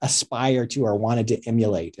aspire to or wanted to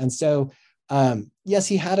emulate. And so, yes,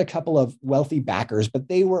 he had a couple of wealthy backers, but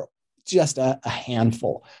they were just a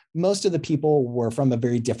handful. Most of the people were from a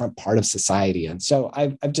very different part of society. And so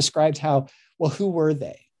I've described who were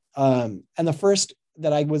they? And the first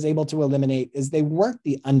that I was able to eliminate is they weren't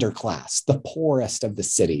the underclass, the poorest of the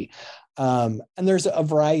city. And there's a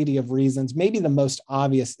variety of reasons. Maybe the most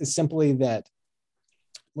obvious is simply that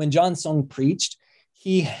when John Song preached,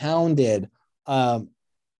 he hounded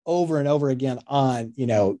over and over again on,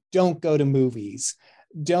 don't go to movies,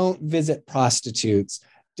 don't visit prostitutes,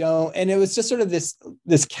 and it was just sort of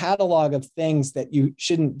this catalog of things that you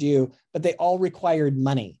shouldn't do, but they all required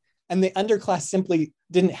money. And the underclass simply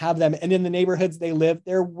didn't have them. And in the neighborhoods they lived,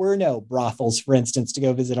 there were no brothels, for instance, to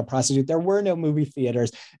go visit a prostitute. There were no movie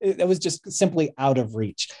theaters. It was just simply out of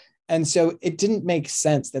reach. And so it didn't make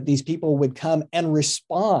sense that these people would come and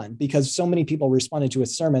respond, because so many people responded to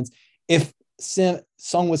his sermons, if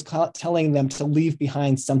Song was telling them to leave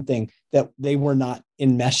behind something that they were not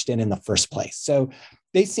enmeshed in the first place. So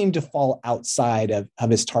they seemed to fall outside of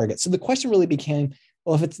his target. So the question really became,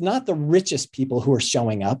 well, if it's not the richest people who are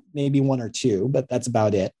showing up, maybe one or two, but that's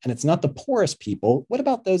about it, and it's not the poorest people, what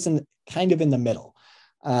about those in the middle?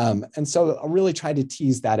 And so I really tried to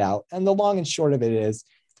tease that out. And the long and short of it is,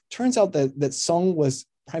 turns out that Song was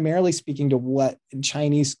primarily speaking to what in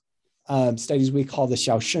Chinese studies we call the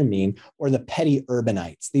Xiaoshimin, or the petty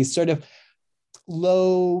urbanites, these sort of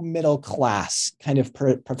low middle class kind of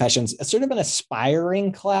professions, sort of an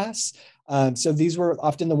aspiring class. So these were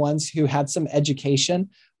often the ones who had some education,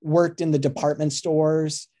 worked in the department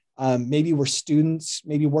stores, maybe were students,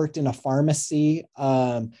 maybe worked in a pharmacy.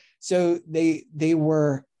 So they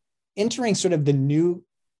were entering sort of the new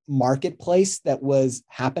marketplace that was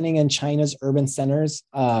happening in China's urban centers.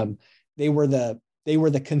 They were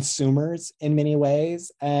the consumers in many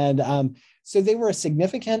ways. And so they were a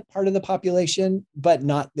significant part of the population, but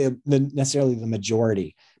not necessarily the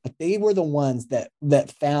majority. But they were the ones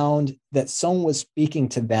that found that Song was speaking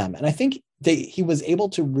to them. And I think he was able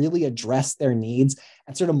to really address their needs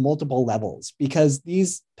at sort of multiple levels, because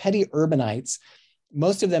these petty urbanites,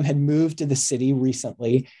 most of them had moved to the city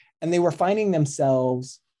recently, and they were finding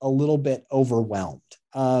themselves a little bit overwhelmed.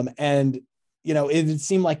 And it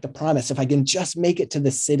seemed like the promise. If I can just make it to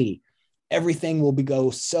the city, everything will go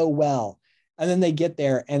so well. And then they get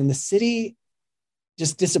there and the city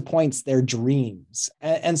just disappoints their dreams.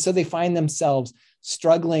 And so they find themselves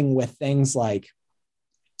struggling with things like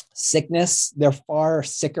sickness. They're far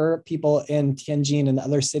sicker people in Tianjin and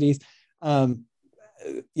other cities.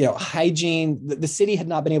 Hygiene. The city had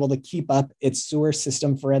not been able to keep up its sewer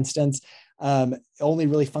system, for instance. Only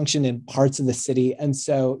really functioned in parts of the city. And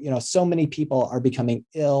so, so many people are becoming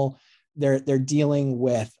ill. They're dealing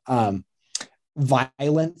with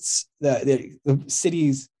violence. The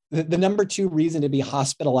cities, the number 2 reason to be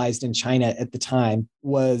hospitalized in China at the time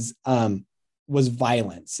was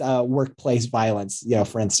violence, workplace violence,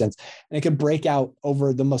 for instance, and it could break out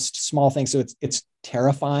over the most small things. So it's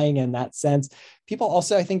terrifying in that sense. People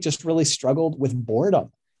also, I think, just really struggled with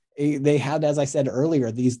boredom. They had, as I said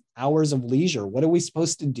earlier, these hours of leisure. What are we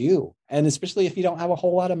supposed to do? And especially if you don't have a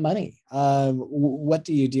whole lot of money, what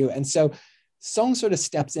do you do? And so Song sort of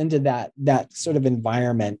steps into that sort of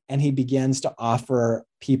environment, and he begins to offer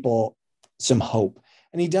people some hope.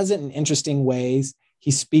 And he does it in interesting ways.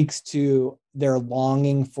 He speaks to their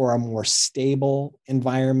longing for a more stable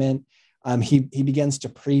environment. He begins to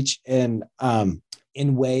preach in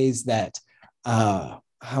ways that, how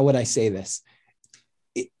would I say this?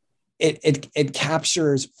 It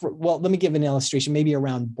captures, let me give an illustration, maybe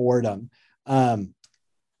around boredom.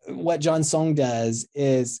 What John Song does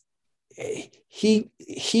is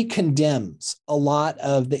he condemns a lot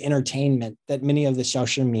of the entertainment that many of the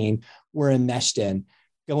Xiaoshimin were enmeshed in.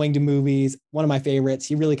 Going to movies, one of my favorites.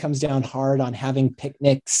 He really comes down hard on having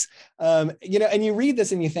picnics. And you read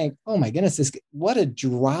this and you think, oh my goodness, what a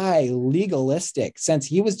dry, legalistic sense.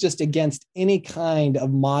 He was just against any kind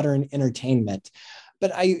of modern entertainment.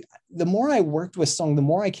 But the more I worked with Song, the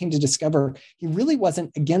more I came to discover he really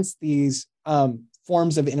wasn't against these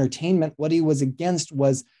forms of entertainment. What he was against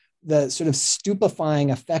was the sort of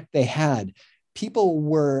stupefying effect they had. People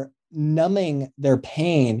were numbing their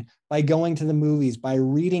pain by going to the movies, by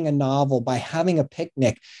reading a novel, by having a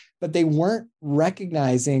picnic, but they weren't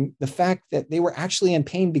recognizing the fact that they were actually in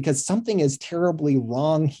pain because something is terribly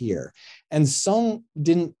wrong here. And Song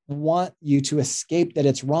didn't want you to escape that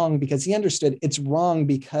it's wrong, because he understood it's wrong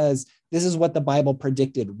because this is what the Bible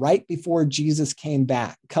predicted right before Jesus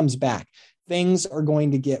comes back. Things are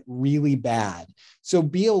going to get really bad. So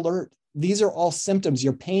be alert. These are all symptoms.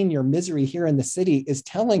 Your pain, your misery here in the city is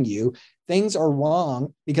telling you things are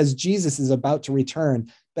wrong because Jesus is about to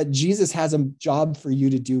return, but Jesus has a job for you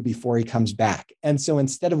to do before he comes back. And so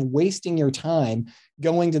instead of wasting your time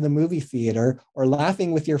going to the movie theater or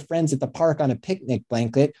laughing with your friends at the park on a picnic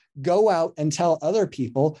blanket, go out and tell other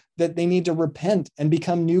people that they need to repent and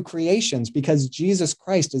become new creations because Jesus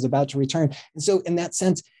Christ is about to return. And so in that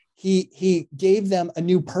sense, he gave them a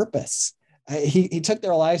new purpose. He took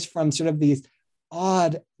their lives from sort of these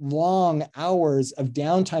odd, long hours of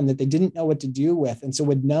downtime that they didn't know what to do with, and so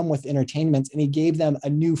would numb with entertainments, and he gave them a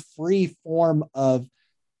new free form of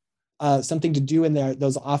something to do in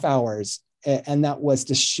those off hours, and that was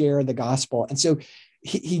to share the gospel. And so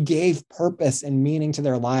he gave purpose and meaning to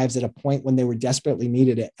their lives at a point when they were desperately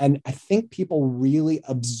needed it. And I think people really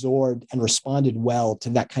absorbed and responded well to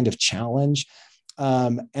that kind of challenge.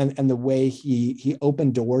 And the way he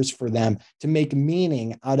opened doors for them to make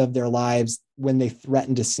meaning out of their lives when they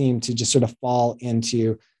threatened to seem to just sort of fall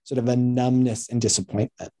into sort of a numbness and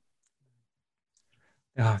disappointment.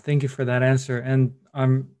 Yeah, thank you for that answer. And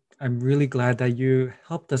I'm really glad that you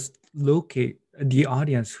helped us locate the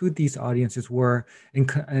audience, who these audiences were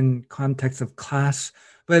in context of class.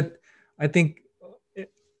 But I think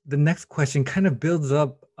the next question kind of builds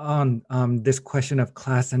up on this question of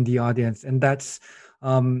class and the audience, and that's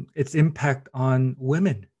its impact on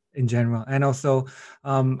women in general. And also,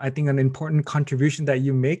 I think an important contribution that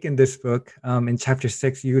you make in this book, in chapter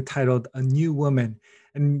 6, you titled A New Woman.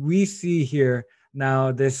 And we see here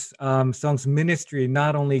now this Song's ministry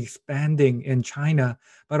not only expanding in China,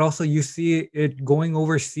 but also you see it going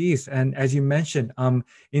overseas. And as you mentioned,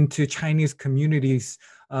 into Chinese communities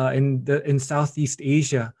in Southeast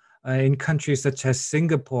Asia, in countries such as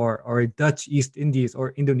Singapore or Dutch East Indies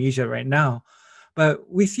or Indonesia right now. But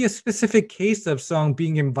we see a specific case of Song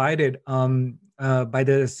being invited by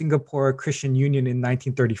the Singapore Christian Union in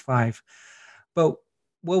 1935. But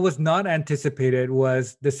what was not anticipated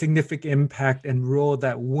was the significant impact and role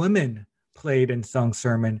that women played in Song's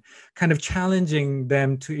sermon, kind of challenging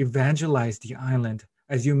them to evangelize the island.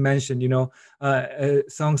 As you mentioned,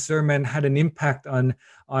 Song's sermon had an impact on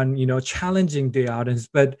challenging the audience.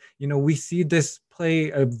 But we see this play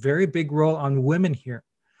a very big role on women here.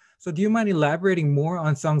 So do you mind elaborating more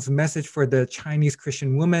on Song's message for the Chinese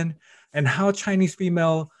Christian women and how Chinese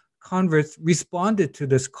female converts responded to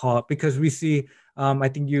this call? Because we see, I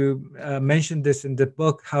think you mentioned this in the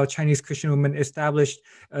book, how Chinese Christian women established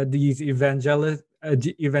these evangelical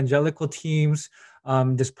teams,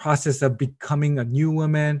 this process of becoming a new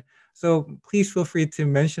woman. So please feel free to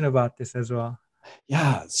mention about this as well.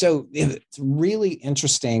 Yeah. So it's really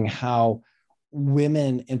interesting how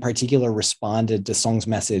women in particular responded to Song's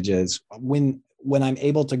messages. When I'm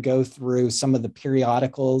able to go through some of the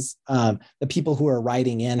periodicals, the people who are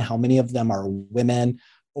writing in, how many of them are women,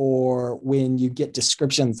 or when you get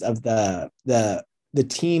descriptions of the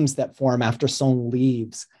teams that form after Song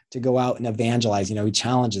leaves to go out and evangelize, he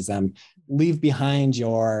challenges them, leave behind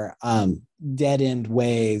your dead end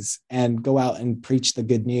ways and go out and preach the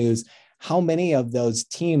good news. How many of those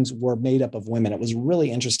teams were made up of women? It was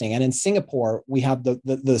really interesting. And in Singapore, we have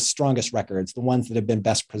the strongest records, the ones that have been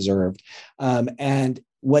best preserved. And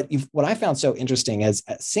what I found so interesting is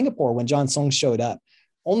at Singapore, when John Song showed up,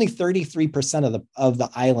 only 33% of the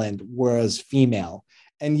island was female.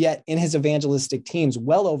 And yet in his evangelistic teams,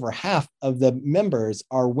 well over half of the members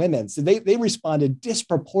are women. So they responded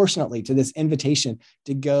disproportionately to this invitation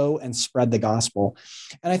to go and spread the gospel.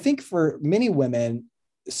 And I think for many women,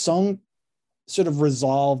 Song sort of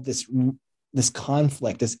resolved this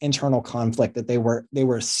conflict, this internal conflict that they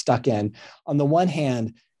were stuck in. On the one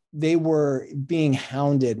hand, they were being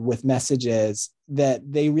hounded with messages that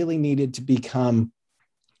they really needed to become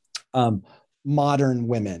modern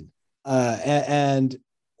women. And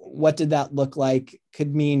what did that look like?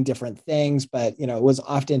 Could mean different things, but it was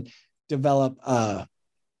often develop a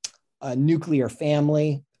nuclear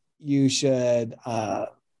family. You should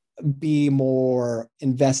be more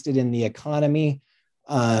invested in the economy,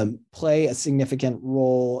 play a significant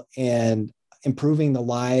role in improving the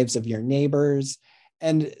lives of your neighbors.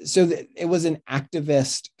 And so it was an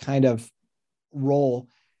activist kind of role.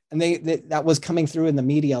 And that was coming through in the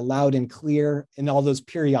media loud and clear in all those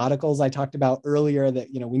periodicals I talked about earlier that,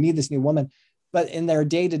 we need this new woman. But in their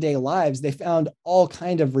day-to-day lives, they found all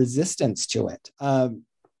kind of resistance to it.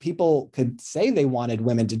 People could say they wanted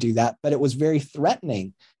women to do that, but it was very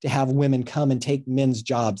threatening to have women come and take men's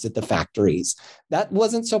jobs at the factories. That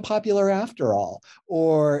wasn't so popular after all.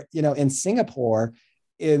 Or, in Singapore,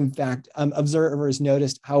 in fact, observers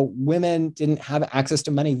noticed how women didn't have access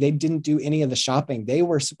to money. They didn't do any of the shopping. They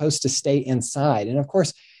were supposed to stay inside. And of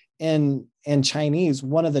course, in Chinese,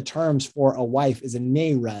 one of the terms for a wife is a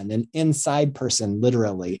nei run, an inside person,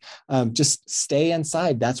 literally. Just stay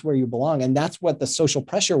inside. That's where you belong. And that's what the social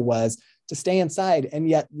pressure was, to stay inside. And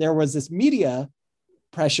yet there was this media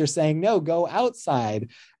pressure saying, no, go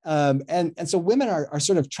outside. And so women are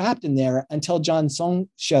sort of trapped in there until John Song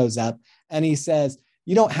shows up and he says,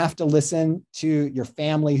 you don't have to listen to your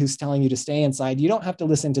family who's telling you to stay inside. You don't have to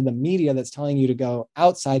listen to the media that's telling you to go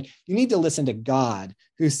outside. You need to listen to God,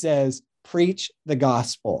 who says, preach the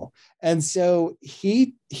gospel. And so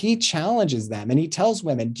he challenges them and he tells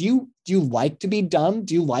women, do you like to be dumb?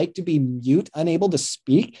 Do you like to be mute, unable to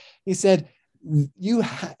speak? He said,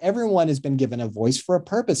 everyone has been given a voice for a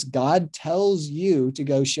purpose. God tells you to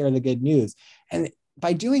go share the good news. And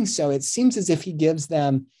by doing so, it seems as if he gives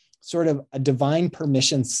them sort of a divine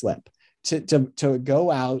permission slip to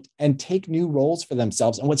go out and take new roles for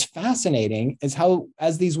themselves. And what's fascinating is how,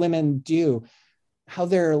 as these women do, how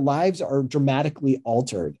their lives are dramatically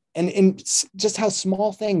altered and just how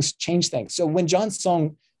small things change things. So when John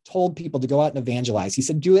Song told people to go out and evangelize, he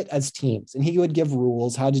said, do it as teams. And he would give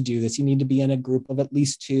rules how to do this. You need to be in a group of at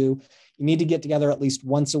least 2. You need to get together at least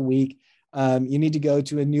once a week. You need to go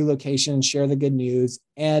to a new location and share the good news.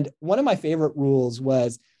 And one of my favorite rules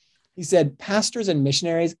was, he said, pastors and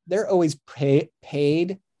missionaries, they're always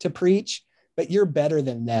paid to preach, but you're better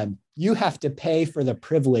than them. You have to pay for the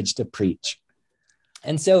privilege to preach.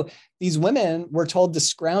 And so these women were told to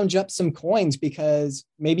scrounge up some coins because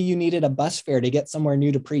maybe you needed a bus fare to get somewhere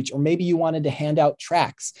new to preach, or maybe you wanted to hand out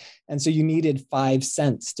tracts. And so you needed 5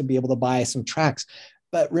 cents to be able to buy some tracts.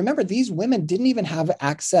 But remember, these women didn't even have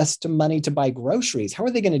access to money to buy groceries. How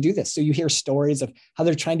are they going to do this? So you hear stories of how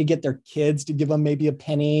they're trying to get their kids to give them maybe a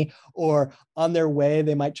penny, or on their way,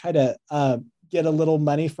 they might try to get a little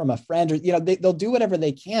money from a friend, or, they'll do whatever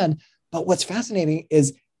they can. But what's fascinating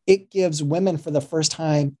is it gives women for the first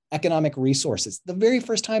time economic resources, the very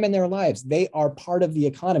first time in their lives. They are part of the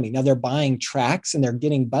economy. Now they're buying tracts and they're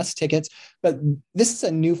getting bus tickets, but this is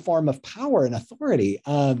a new form of power and authority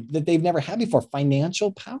that they've never had before,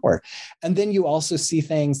 financial power. And then you also see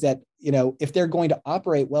things that, if they're going to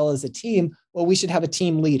operate well as a team, well, we should have a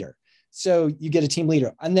team leader. So you get a team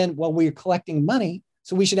leader. And then while we're collecting money,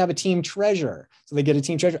 So we should have a team treasurer. So they get a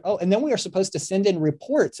team treasurer. Oh, and then we are supposed to send in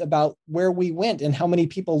reports about where we went and how many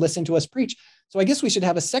people listened to us preach. So I guess we should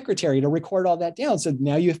have a secretary to record all that down. So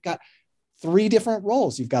now you've got 3 different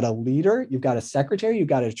roles. You've got a leader, you've got a secretary, you've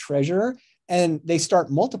got a treasurer, and they start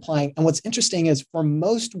multiplying. And what's interesting is for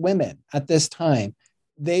most women at this time,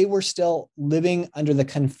 they were still living under the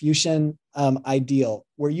Confucian ideal,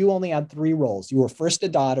 where you only had 3 roles. You were first a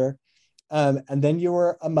daughter, and then you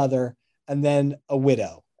were a mother, and then a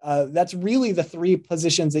widow. That's really the 3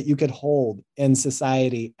 positions that you could hold in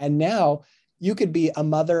society. And now you could be a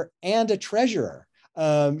mother and a treasurer,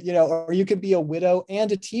 or you could be a widow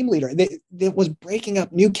and a team leader. It was breaking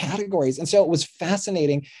up new categories. And so it was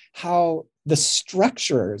fascinating how the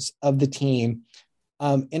structures of the team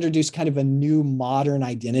introduced kind of a new modern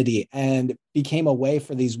identity and became a way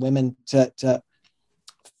for these women to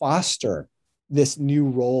foster this new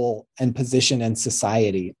role and position in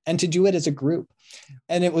society, and to do it as a group.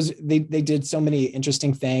 And it was, they did so many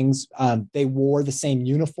interesting things. They wore the same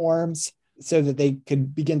uniforms so that they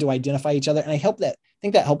could begin to identify each other. And I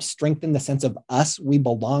think that helps strengthen the sense of us. We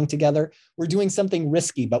belong together. We're doing something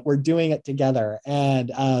risky, but we're doing it together. And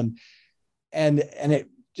it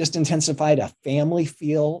just intensified a family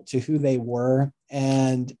feel to who they were.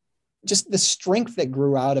 And just the strength that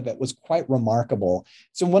grew out of it was quite remarkable.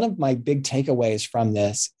 So one of my big takeaways from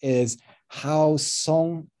this is how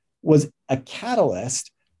Song was a catalyst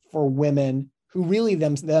for women who really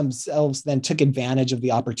themselves then took advantage of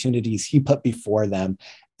the opportunities he put before them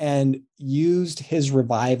and used his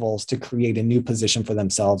revivals to create a new position for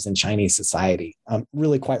themselves in Chinese society.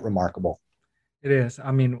 Really quite remarkable. It is.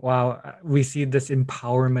 I mean, wow, we see this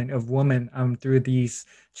empowerment of women through these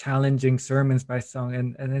challenging sermons by Song.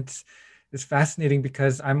 And it's fascinating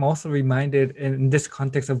because I'm also reminded in this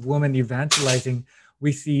context of women evangelizing,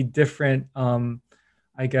 we see different,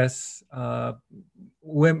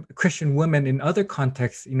 Christian women in other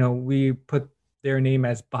contexts. We put their name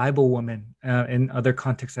as Bible women in other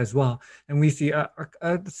contexts as well. And we see a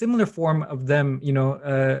similar form of them,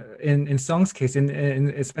 in Song's case,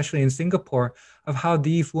 especially in Singapore, of how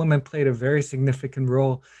these women played a very significant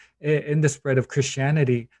role in the spread of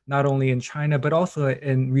Christianity, not only in China, but also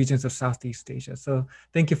in regions of Southeast Asia. So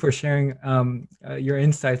thank you for sharing your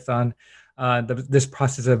insights on this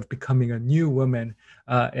process of becoming a new woman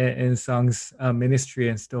in Song's ministry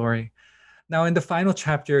and story. Now, in the final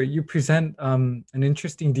chapter, you present an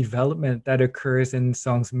interesting development that occurs in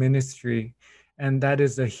Song's ministry, and that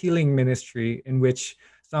is a healing ministry in which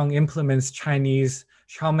Song implements Chinese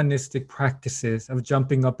shamanistic practices of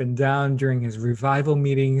jumping up and down during his revival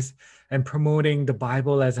meetings and promoting the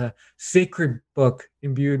Bible as a sacred book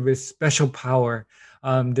imbued with special power.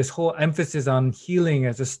 This whole emphasis on healing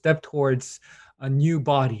as a step towards a new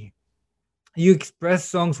body. You express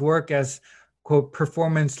Song's work as, quote,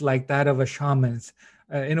 performance like that of a shaman's,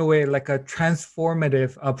 in a way like a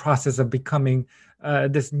transformative process of becoming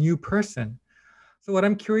this new person. So what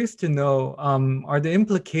I'm curious to know are the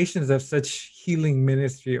implications of such healing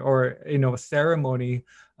ministry or ceremony,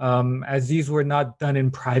 as these were not done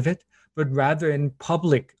in private, but rather in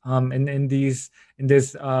public, and in this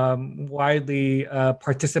widely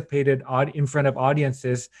participated in front of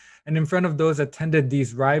audiences and in front of those attended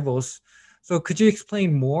these rivals. So could you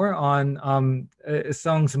explain more on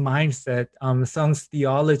Song's mindset, Song's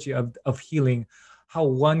theology of healing, how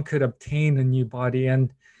one could obtain a new body?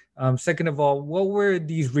 And second of all, what were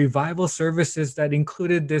these revival services that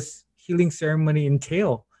included this healing ceremony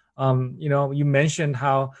entail? You mentioned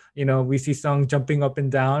how, we see Song jumping up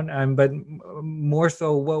and down, but more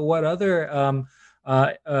so, what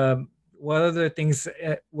other things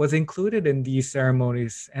was included in these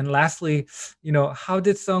ceremonies? And lastly, how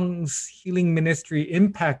did Song's healing ministry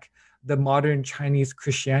impact the modern Chinese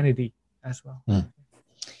Christianity as well?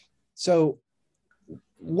 So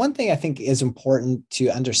one thing I think is important to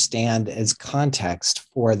understand as context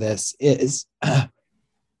for this is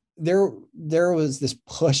there was this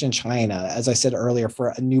push in China, as I said earlier, for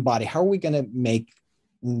a new body. How are we going to make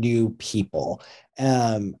new people?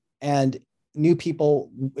 And new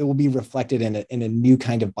people, it will be reflected in a new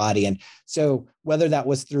kind of body. And so whether that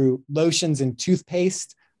was through lotions and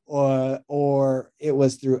toothpaste, or it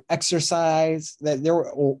was through exercise, that there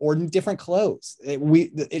were, or different clothes,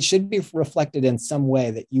 it should be reflected in some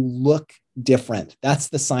way that you look different. That's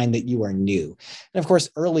the sign that you are new. And of course,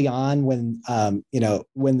 early on, when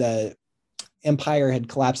the empire had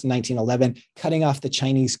collapsed in 1911, cutting off the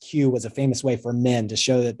Chinese queue was a famous way for men to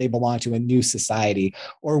show that they belonged to a new society.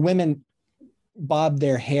 Or women bobbed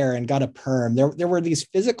their hair and got a perm. There were these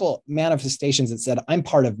physical manifestations that said, I'm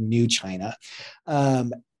part of new China.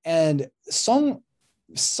 And Song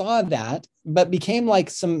saw that, but became like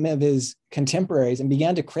some of his contemporaries and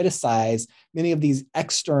began to criticize many of these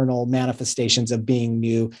external manifestations of being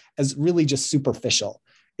new as really just superficial.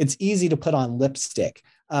 It's easy to put on lipstick.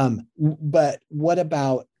 But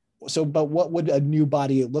what would a new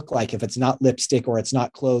body look like if it's not lipstick or it's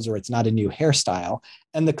not clothes or it's not a new hairstyle?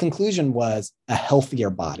 And the conclusion was a healthier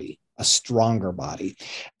body, a stronger body.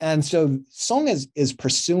 And so Song is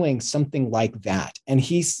pursuing something like that. And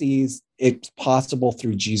he sees it's possible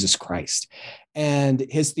through Jesus Christ. And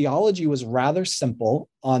his theology was rather simple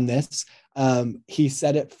on this. He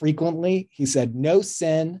said it frequently. He said, no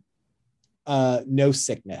sin, no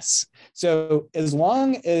sickness. So as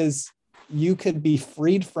long as you could be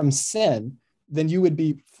freed from sin, then you would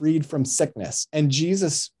be freed from sickness. And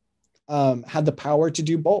Jesus had the power to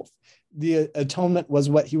do both. The atonement was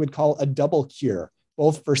what he would call a double cure,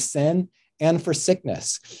 both for sin and for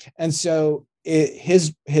sickness. And so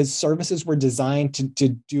his services were designed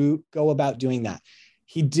to go about doing that.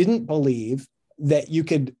 He didn't believe that you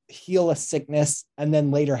could heal a sickness and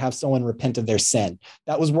then later have someone repent of their sin.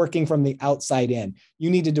 That was working from the outside in. You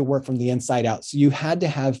needed to work from the inside out. So you had to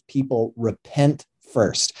have people repent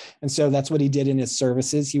first. And so that's what he did in his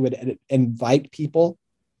services. He would invite people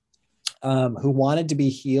who wanted to be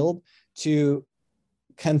healed to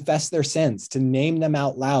confess their sins, to name them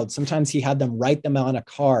out loud. Sometimes he had them write them on a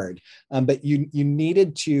card, but you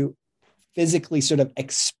needed to physically sort of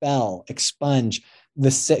expunge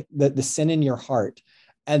the sin in your heart,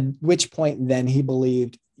 at which point then he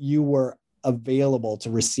believed you were available to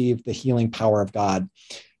receive the healing power of God.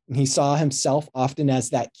 And he saw himself often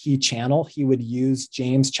as that key channel. He would use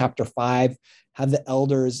James chapter 5, have the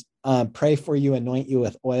elders pray for you, anoint you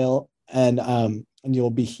with oil, and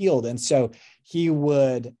you'll be healed. And so he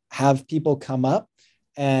would have people come up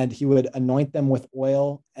and he would anoint them with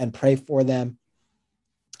oil and pray for them,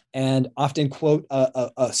 and often quote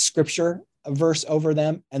a scripture, a verse over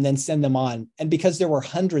them, and then send them on. And because there were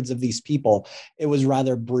hundreds of these people, it was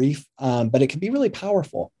rather brief, but it could be really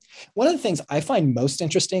powerful. One of the things I find most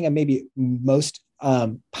interesting and maybe most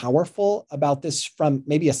powerful about this from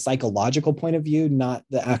maybe a psychological point of view, not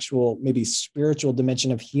the actual maybe spiritual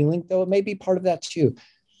dimension of healing, though it may be part of that too,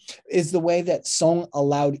 is the way that Song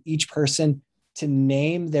allowed each person to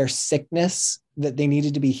name their sickness that they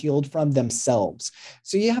needed to be healed from themselves.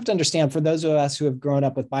 So you have to understand, for those of us who have grown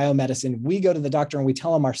up with biomedicine, we go to the doctor and we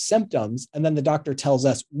tell them our symptoms, and then the doctor tells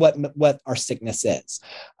us what our sickness is.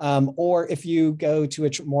 Or if you go to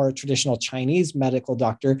a more traditional Chinese medical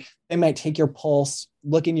doctor, they might take your pulse,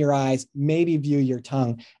 look in your eyes, maybe view your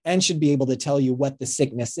tongue, and should be able to tell you what the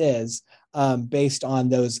sickness is based on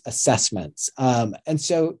those assessments. And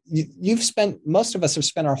so most of us have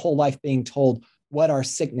spent our whole life being told what our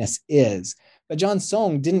sickness is. But John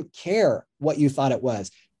Song didn't care what you thought it was.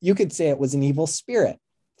 You could say it was an evil spirit.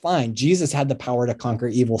 Fine. Jesus had the power to conquer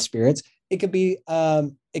evil spirits. It could be a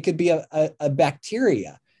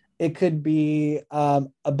bacteria. It could be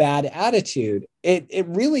a bad attitude. It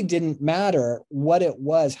really didn't matter what it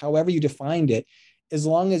was, however you defined it, as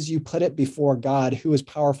long as you put it before God, who is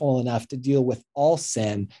powerful enough to deal with all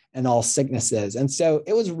sin and all sicknesses. And so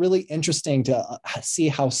it was really interesting to see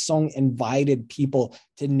how Song invited people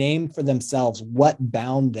to name for themselves what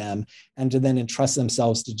bound them and to then entrust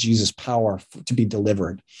themselves to Jesus' power to be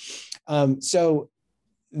delivered. So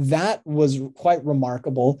that was quite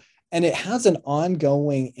remarkable. And it has an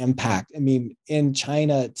ongoing impact. I mean, in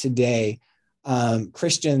China today,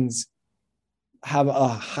 Christians have a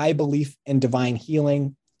high belief in divine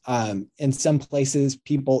healing. In some places,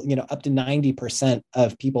 people, up to 90%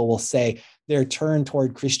 of people will say their turn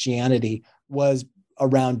toward Christianity was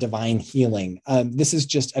around divine healing. This is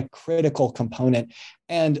just a critical component.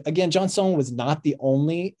 And again, John Song was not the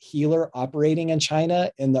only healer operating in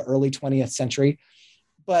China in the early 20th century,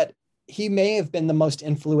 but he may have been the most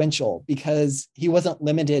influential because he wasn't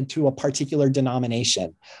limited to a particular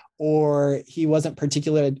denomination, or he wasn't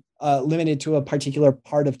limited to a particular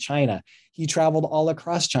part of China. He traveled all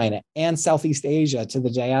across China and Southeast Asia to the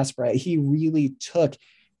diaspora. He really took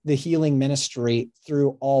the healing ministry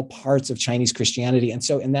through all parts of Chinese Christianity. And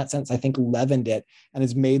so in that sense, I think leavened it and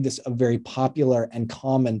has made this a very popular and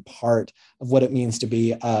common part of what it means to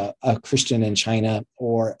be a Christian in China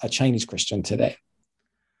or a Chinese Christian today.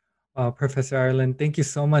 Professor Ireland, thank you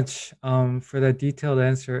so much for that detailed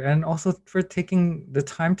answer, and also for taking the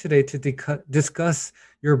time today to discuss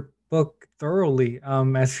your book thoroughly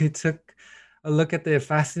as we took a look at the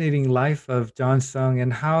fascinating life of John Song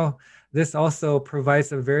and how this also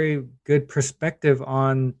provides a very good perspective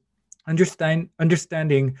on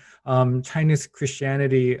understanding Chinese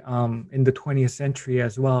Christianity in the 20th century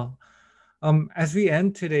as well. As we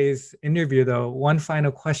end today's interview, though, one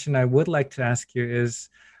final question I would like to ask you is,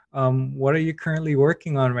 what are you currently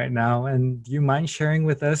working on right now? And do you mind sharing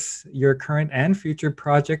with us your current and future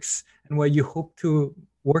projects and what you hope to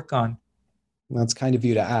work on? That's kind of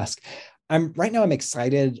you to ask. Right now I'm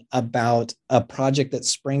excited about a project that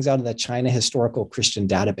springs out of the China Historical Christian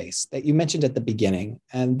Database that you mentioned at the beginning.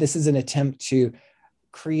 And this is an attempt to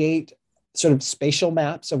create sort of spatial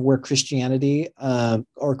maps of where Christianity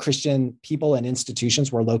or Christian people and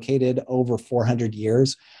institutions were located over 400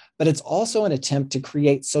 years. But it's also an attempt to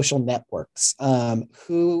create social networks.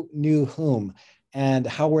 Who knew whom and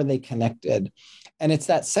how were they connected? And it's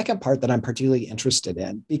that second part that I'm particularly interested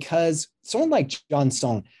in, because someone like John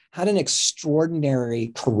Song had an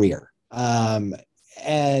extraordinary career.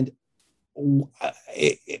 And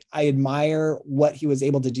I admire what he was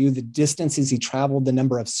able to do, the distances he traveled, the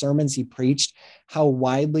number of sermons he preached, how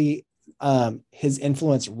widely his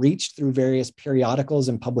influence reached through various periodicals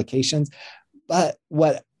and publications. But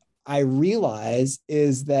what I realize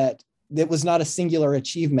is that it was not a singular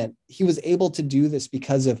achievement. He was able to do this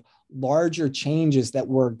because of larger changes that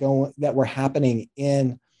were happening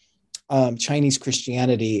in Chinese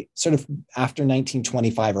Christianity sort of after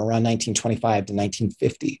 1925, around 1925 to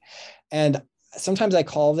 1950. And sometimes I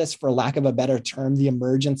call this, for lack of a better term, the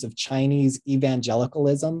emergence of Chinese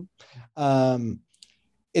evangelicalism.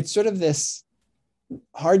 It's sort of this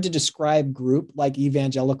hard to describe group like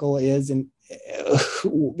evangelical is, and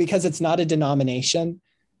because it's not a denomination,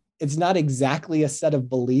 it's not exactly a set of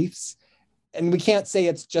beliefs. And we can't say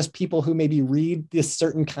it's just people who maybe read this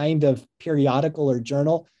certain kind of periodical or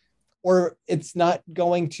journal, or it's not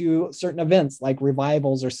going to certain events like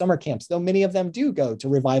revivals or summer camps, though many of them do go to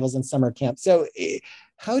revivals and summer camps. So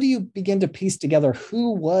how do you begin to piece together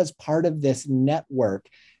who was part of this network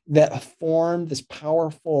that formed this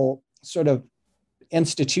powerful sort of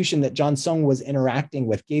institution that John Song was interacting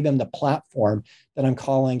with, gave him the platform that I'm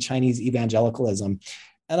calling Chinese evangelicalism?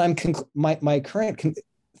 And my current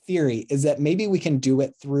theory is that maybe we can do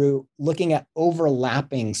it through looking at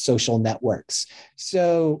overlapping social networks.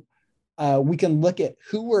 So we can look at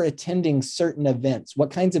who were attending certain events,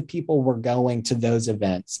 what kinds of people were going to those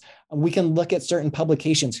events. We can look at certain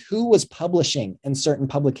publications, who was publishing in certain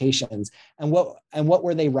publications, and what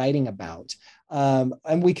were they writing about.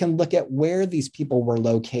 And we can look at where these people were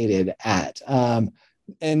located at.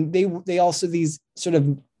 And they also, these sort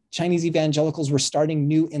of Chinese evangelicals were starting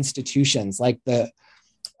new institutions like the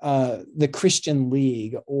Christian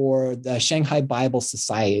League or the Shanghai Bible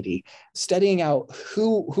Society, studying out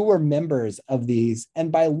who were members of these.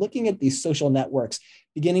 And by looking at these social networks,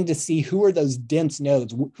 beginning to see who are those dense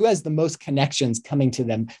nodes, who has the most connections coming to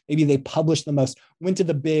them. Maybe they published the most, went to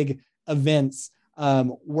the big events,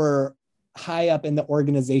 were high up in the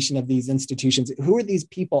organization of these institutions. Who are these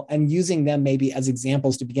people? And using them maybe as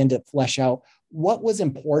examples to begin to flesh out what was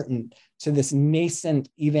important to this nascent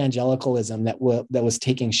evangelicalism that was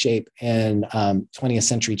taking shape in 20th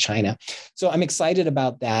century China. So I'm excited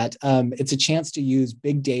about that. It's a chance to use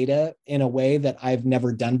big data in a way that I've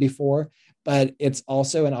never done before, but it's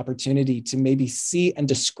also an opportunity to maybe see and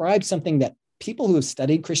describe something that people who have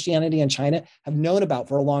studied Christianity in China have known about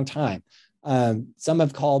for a long time. Some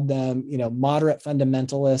have called them, moderate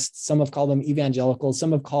fundamentalists. Some have called them evangelicals.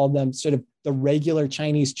 Some have called them sort of the regular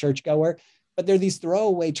Chinese churchgoer. But they're these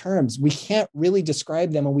throwaway terms. We can't really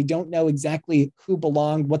describe them, and we don't know exactly who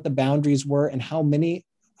belonged, what the boundaries were, and how many.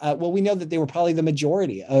 We know that they were probably the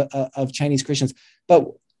majority of Chinese Christians,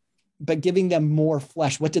 but giving them more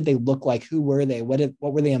flesh. What did they look like? Who were they? What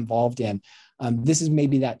were they involved in? This is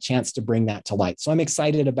maybe that chance to bring that to light. So I'm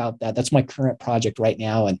excited about that. That's my current project right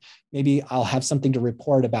now, and maybe I'll have something to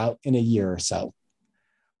report about in a year or so.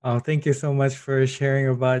 Oh, thank you so much for sharing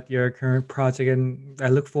about your current project. And I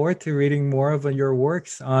look forward to reading more of your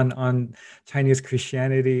works on Chinese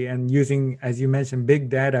Christianity and using, as you mentioned, big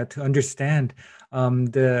data to understand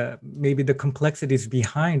the complexities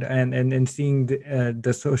behind and seeing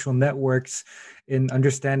the social networks in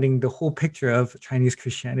understanding the whole picture of Chinese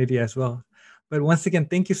Christianity as well. But once again,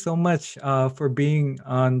 thank you so much for being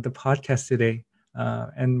on the podcast today.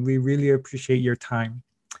 And we really appreciate your time.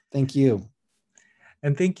 Thank you.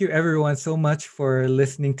 And thank you everyone so much for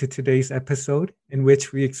listening to today's episode, in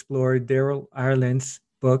which we explored Daryl Ireland's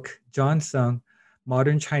book, John Sung,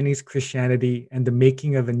 Modern Chinese Christianity and the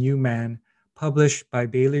Making of a New Man, published by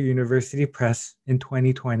Baylor University Press in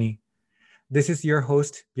 2020. This is your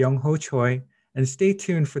host, Byung-Ho Choi, and stay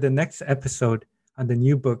tuned for the next episode on the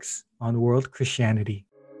New Books on World Christianity.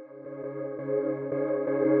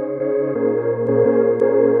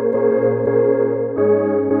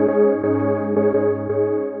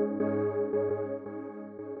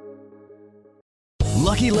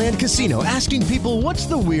 Casino asking people, what's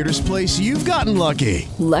the weirdest place you've gotten lucky?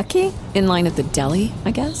 Lucky? In line at the deli,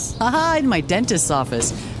 I guess? Aha, in my dentist's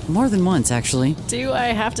office. More than once, actually. Do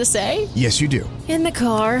I have to say? Yes, you do. In the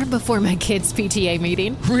car before my kids' PTA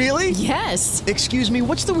meeting. Really? Yes. Excuse me,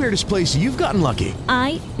 what's the weirdest place you've gotten lucky?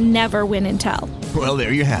 I never win and tell. Well,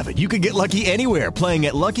 there you have it. You can get lucky anywhere, playing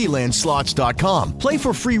at LuckyLandSlots.com. Play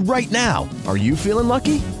for free right now. Are you feeling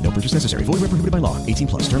lucky? No purchase necessary. Void where prohibited by law.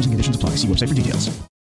 18+. Terms and conditions apply. See website for details.